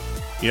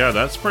 Yeah,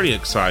 that's pretty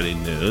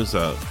exciting news.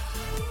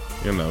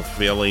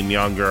 Feeling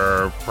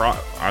younger.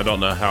 I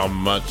don't know how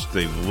much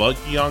they look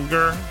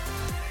younger.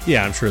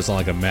 Yeah, I'm sure it's not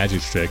like a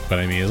magic trick, but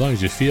I mean, as long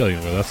as you feel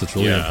younger, that's what's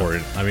really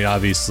important. I mean,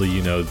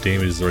 obviously, damage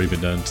has already been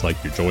done to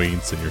like your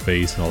joints and your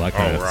face and all that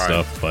kind of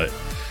stuff, but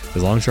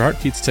as long as your heart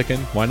keeps ticking,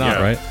 why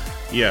not, right?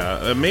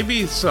 Yeah,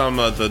 maybe some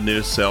of the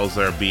new cells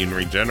that are being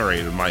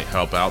regenerated might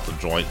help out the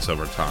joints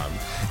over time.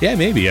 Yeah,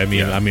 maybe. I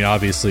mean,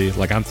 obviously,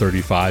 like I'm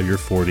 35, you're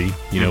 40.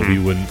 We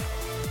wouldn't.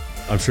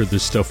 I'm sure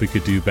there's stuff we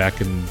could do back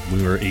when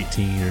we were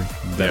 18 or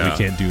that we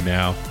can't do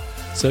now.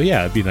 So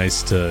yeah, it'd be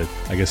nice to,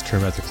 I guess,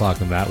 turn back the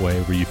clock in that way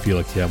where you feel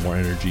like you have more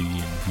energy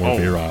and more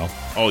virile.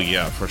 Oh,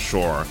 yeah, for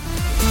sure.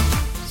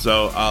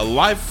 So,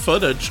 live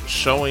footage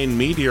showing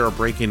meteor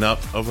breaking up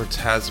over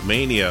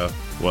Tasmania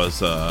was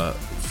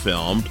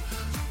filmed.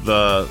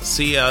 The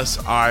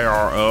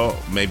CSIRO,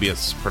 maybe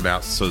it's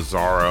pronounced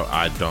Cesaro,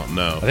 I don't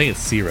know. I think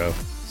it's Zero.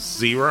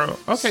 Zero?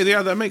 Okay,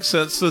 yeah, that makes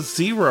sense. The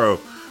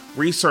Zero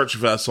research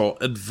vessel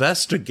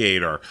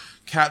Investigator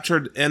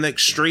captured an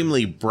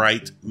extremely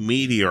bright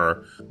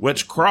meteor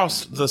which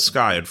crossed the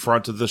sky in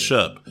front of the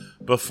ship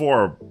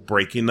before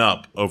breaking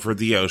up over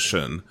the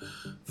ocean.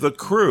 The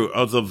crew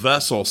of the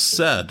vessel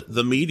said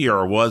the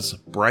meteor was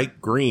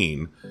bright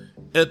green.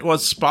 It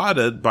was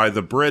spotted by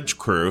the bridge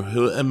crew,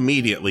 who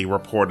immediately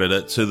reported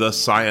it to the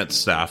science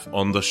staff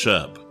on the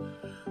ship.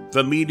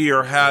 The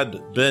meteor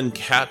had been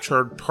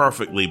captured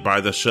perfectly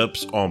by the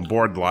ship's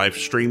onboard live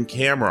stream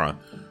camera.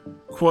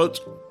 Quote,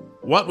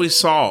 "What we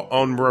saw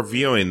on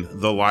reviewing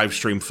the live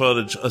stream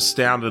footage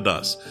astounded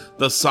us.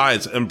 The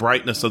size and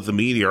brightness of the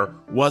meteor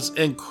was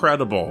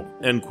incredible,"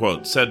 end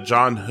quote, said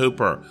John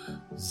Hooper,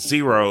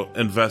 Zero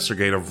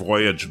Investigator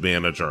Voyage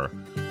Manager.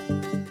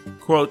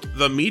 Quote,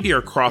 "The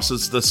meteor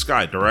crosses the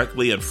sky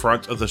directly in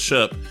front of the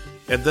ship,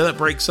 and then it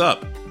breaks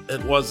up.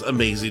 It was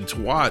amazing to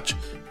watch,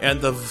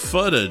 and the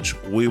footage,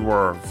 we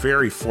were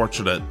very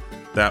fortunate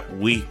that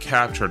we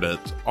captured it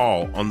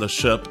all on the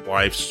ship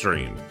live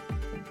stream."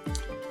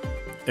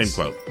 End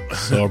quote.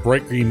 So a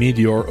bright green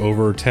meteor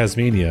over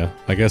Tasmania.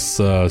 I guess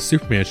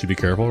Superman should be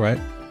careful, right?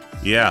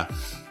 Yeah.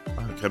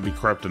 It could be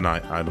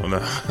kryptonite. I don't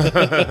know.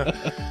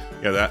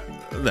 Yeah,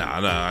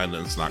 no,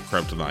 it's not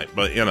kryptonite.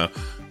 But,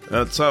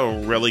 that's a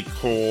really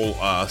cool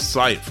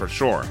sight for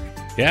sure.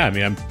 Yeah, I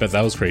mean, I bet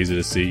that was crazy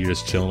to see. You're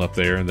just chilling up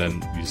there, and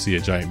then you see a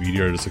giant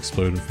meteor just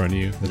explode in front of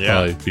you. That'd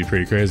probably be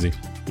pretty crazy.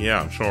 Yeah,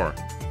 I'm sure.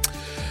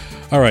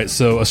 All right,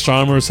 so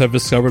astronomers have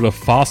discovered a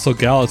fossil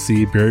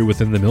galaxy buried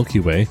within the Milky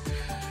Way.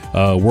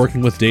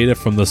 Working with data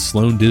from the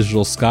Sloan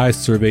Digital Sky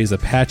Survey's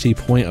Apache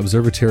Point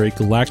Observatory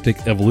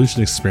Galactic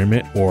Evolution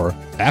Experiment, or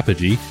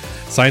APOGEE,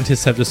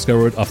 scientists have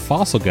discovered a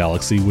fossil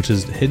galaxy which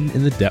is hidden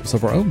in the depths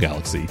of our own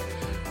galaxy.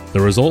 The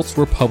results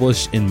were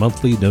published in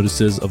monthly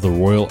notices of the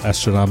Royal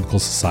Astronomical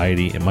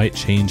Society and might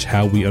change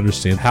how we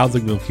understand how the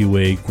Milky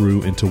Way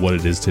grew into what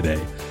it is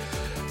today.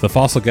 The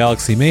fossil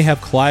galaxy may have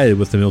collided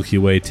with the Milky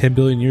Way 10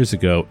 billion years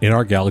ago in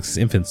our galaxy's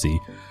infancy.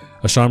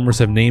 Astronomers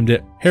have named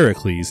it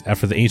Heracles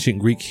after the ancient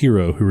Greek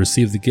hero who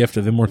received the gift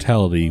of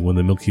immortality when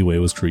the Milky Way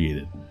was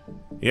created.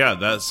 Yeah,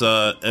 that's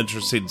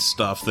interesting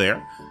stuff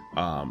there.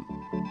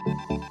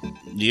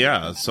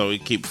 Yeah, so we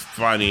keep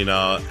finding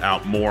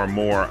out more and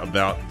more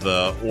about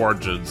the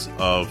origins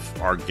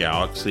of our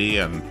galaxy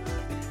and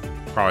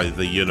probably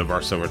the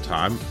universe over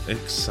time.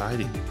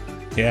 Exciting.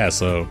 Yeah,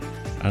 so,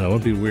 I don't know, it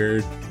would be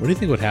weird. What do you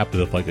think would happen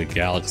if, a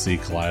galaxy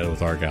collided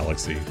with our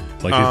galaxy?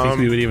 Do you think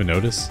we would even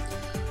notice?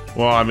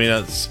 Well, I mean,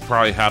 it's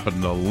probably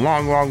happened a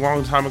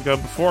long time ago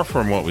before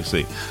from what we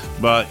see.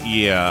 But,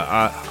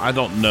 yeah, I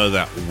don't know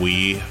that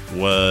we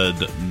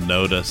would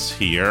notice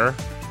here.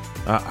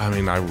 I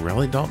mean, I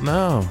really don't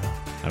know.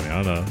 I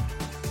don't know.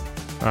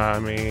 I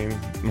mean,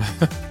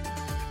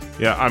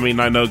 yeah, I mean,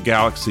 I know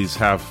galaxies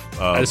have.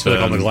 I just feel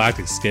like on the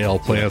galactic scale,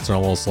 planets are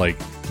almost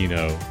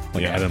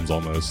atoms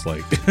almost.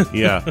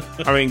 Yeah,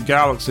 I mean,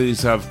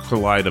 galaxies have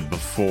collided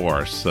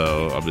before,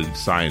 so I mean,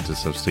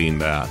 scientists have seen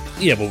that.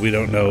 Yeah, but we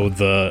don't know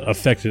the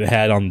effect it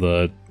had on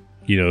the,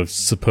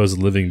 supposed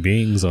living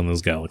beings on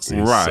those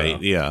galaxies. Right,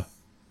 so. Yeah.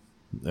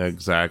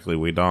 Exactly,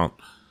 we don't.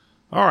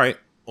 All right.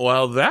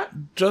 Well,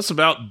 that just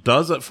about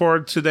does it for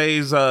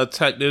today's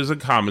Tech News and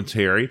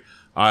Commentary.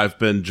 I've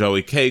been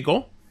Joey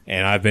Cagle.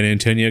 And I've been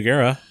Antonio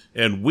Guerra.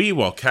 And we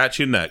will catch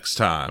you next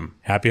time.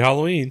 Happy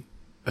Halloween.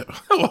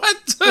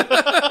 What?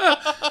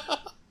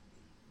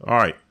 All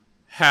right.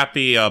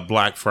 Happy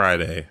Black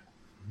Friday.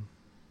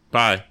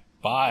 Bye.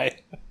 Bye.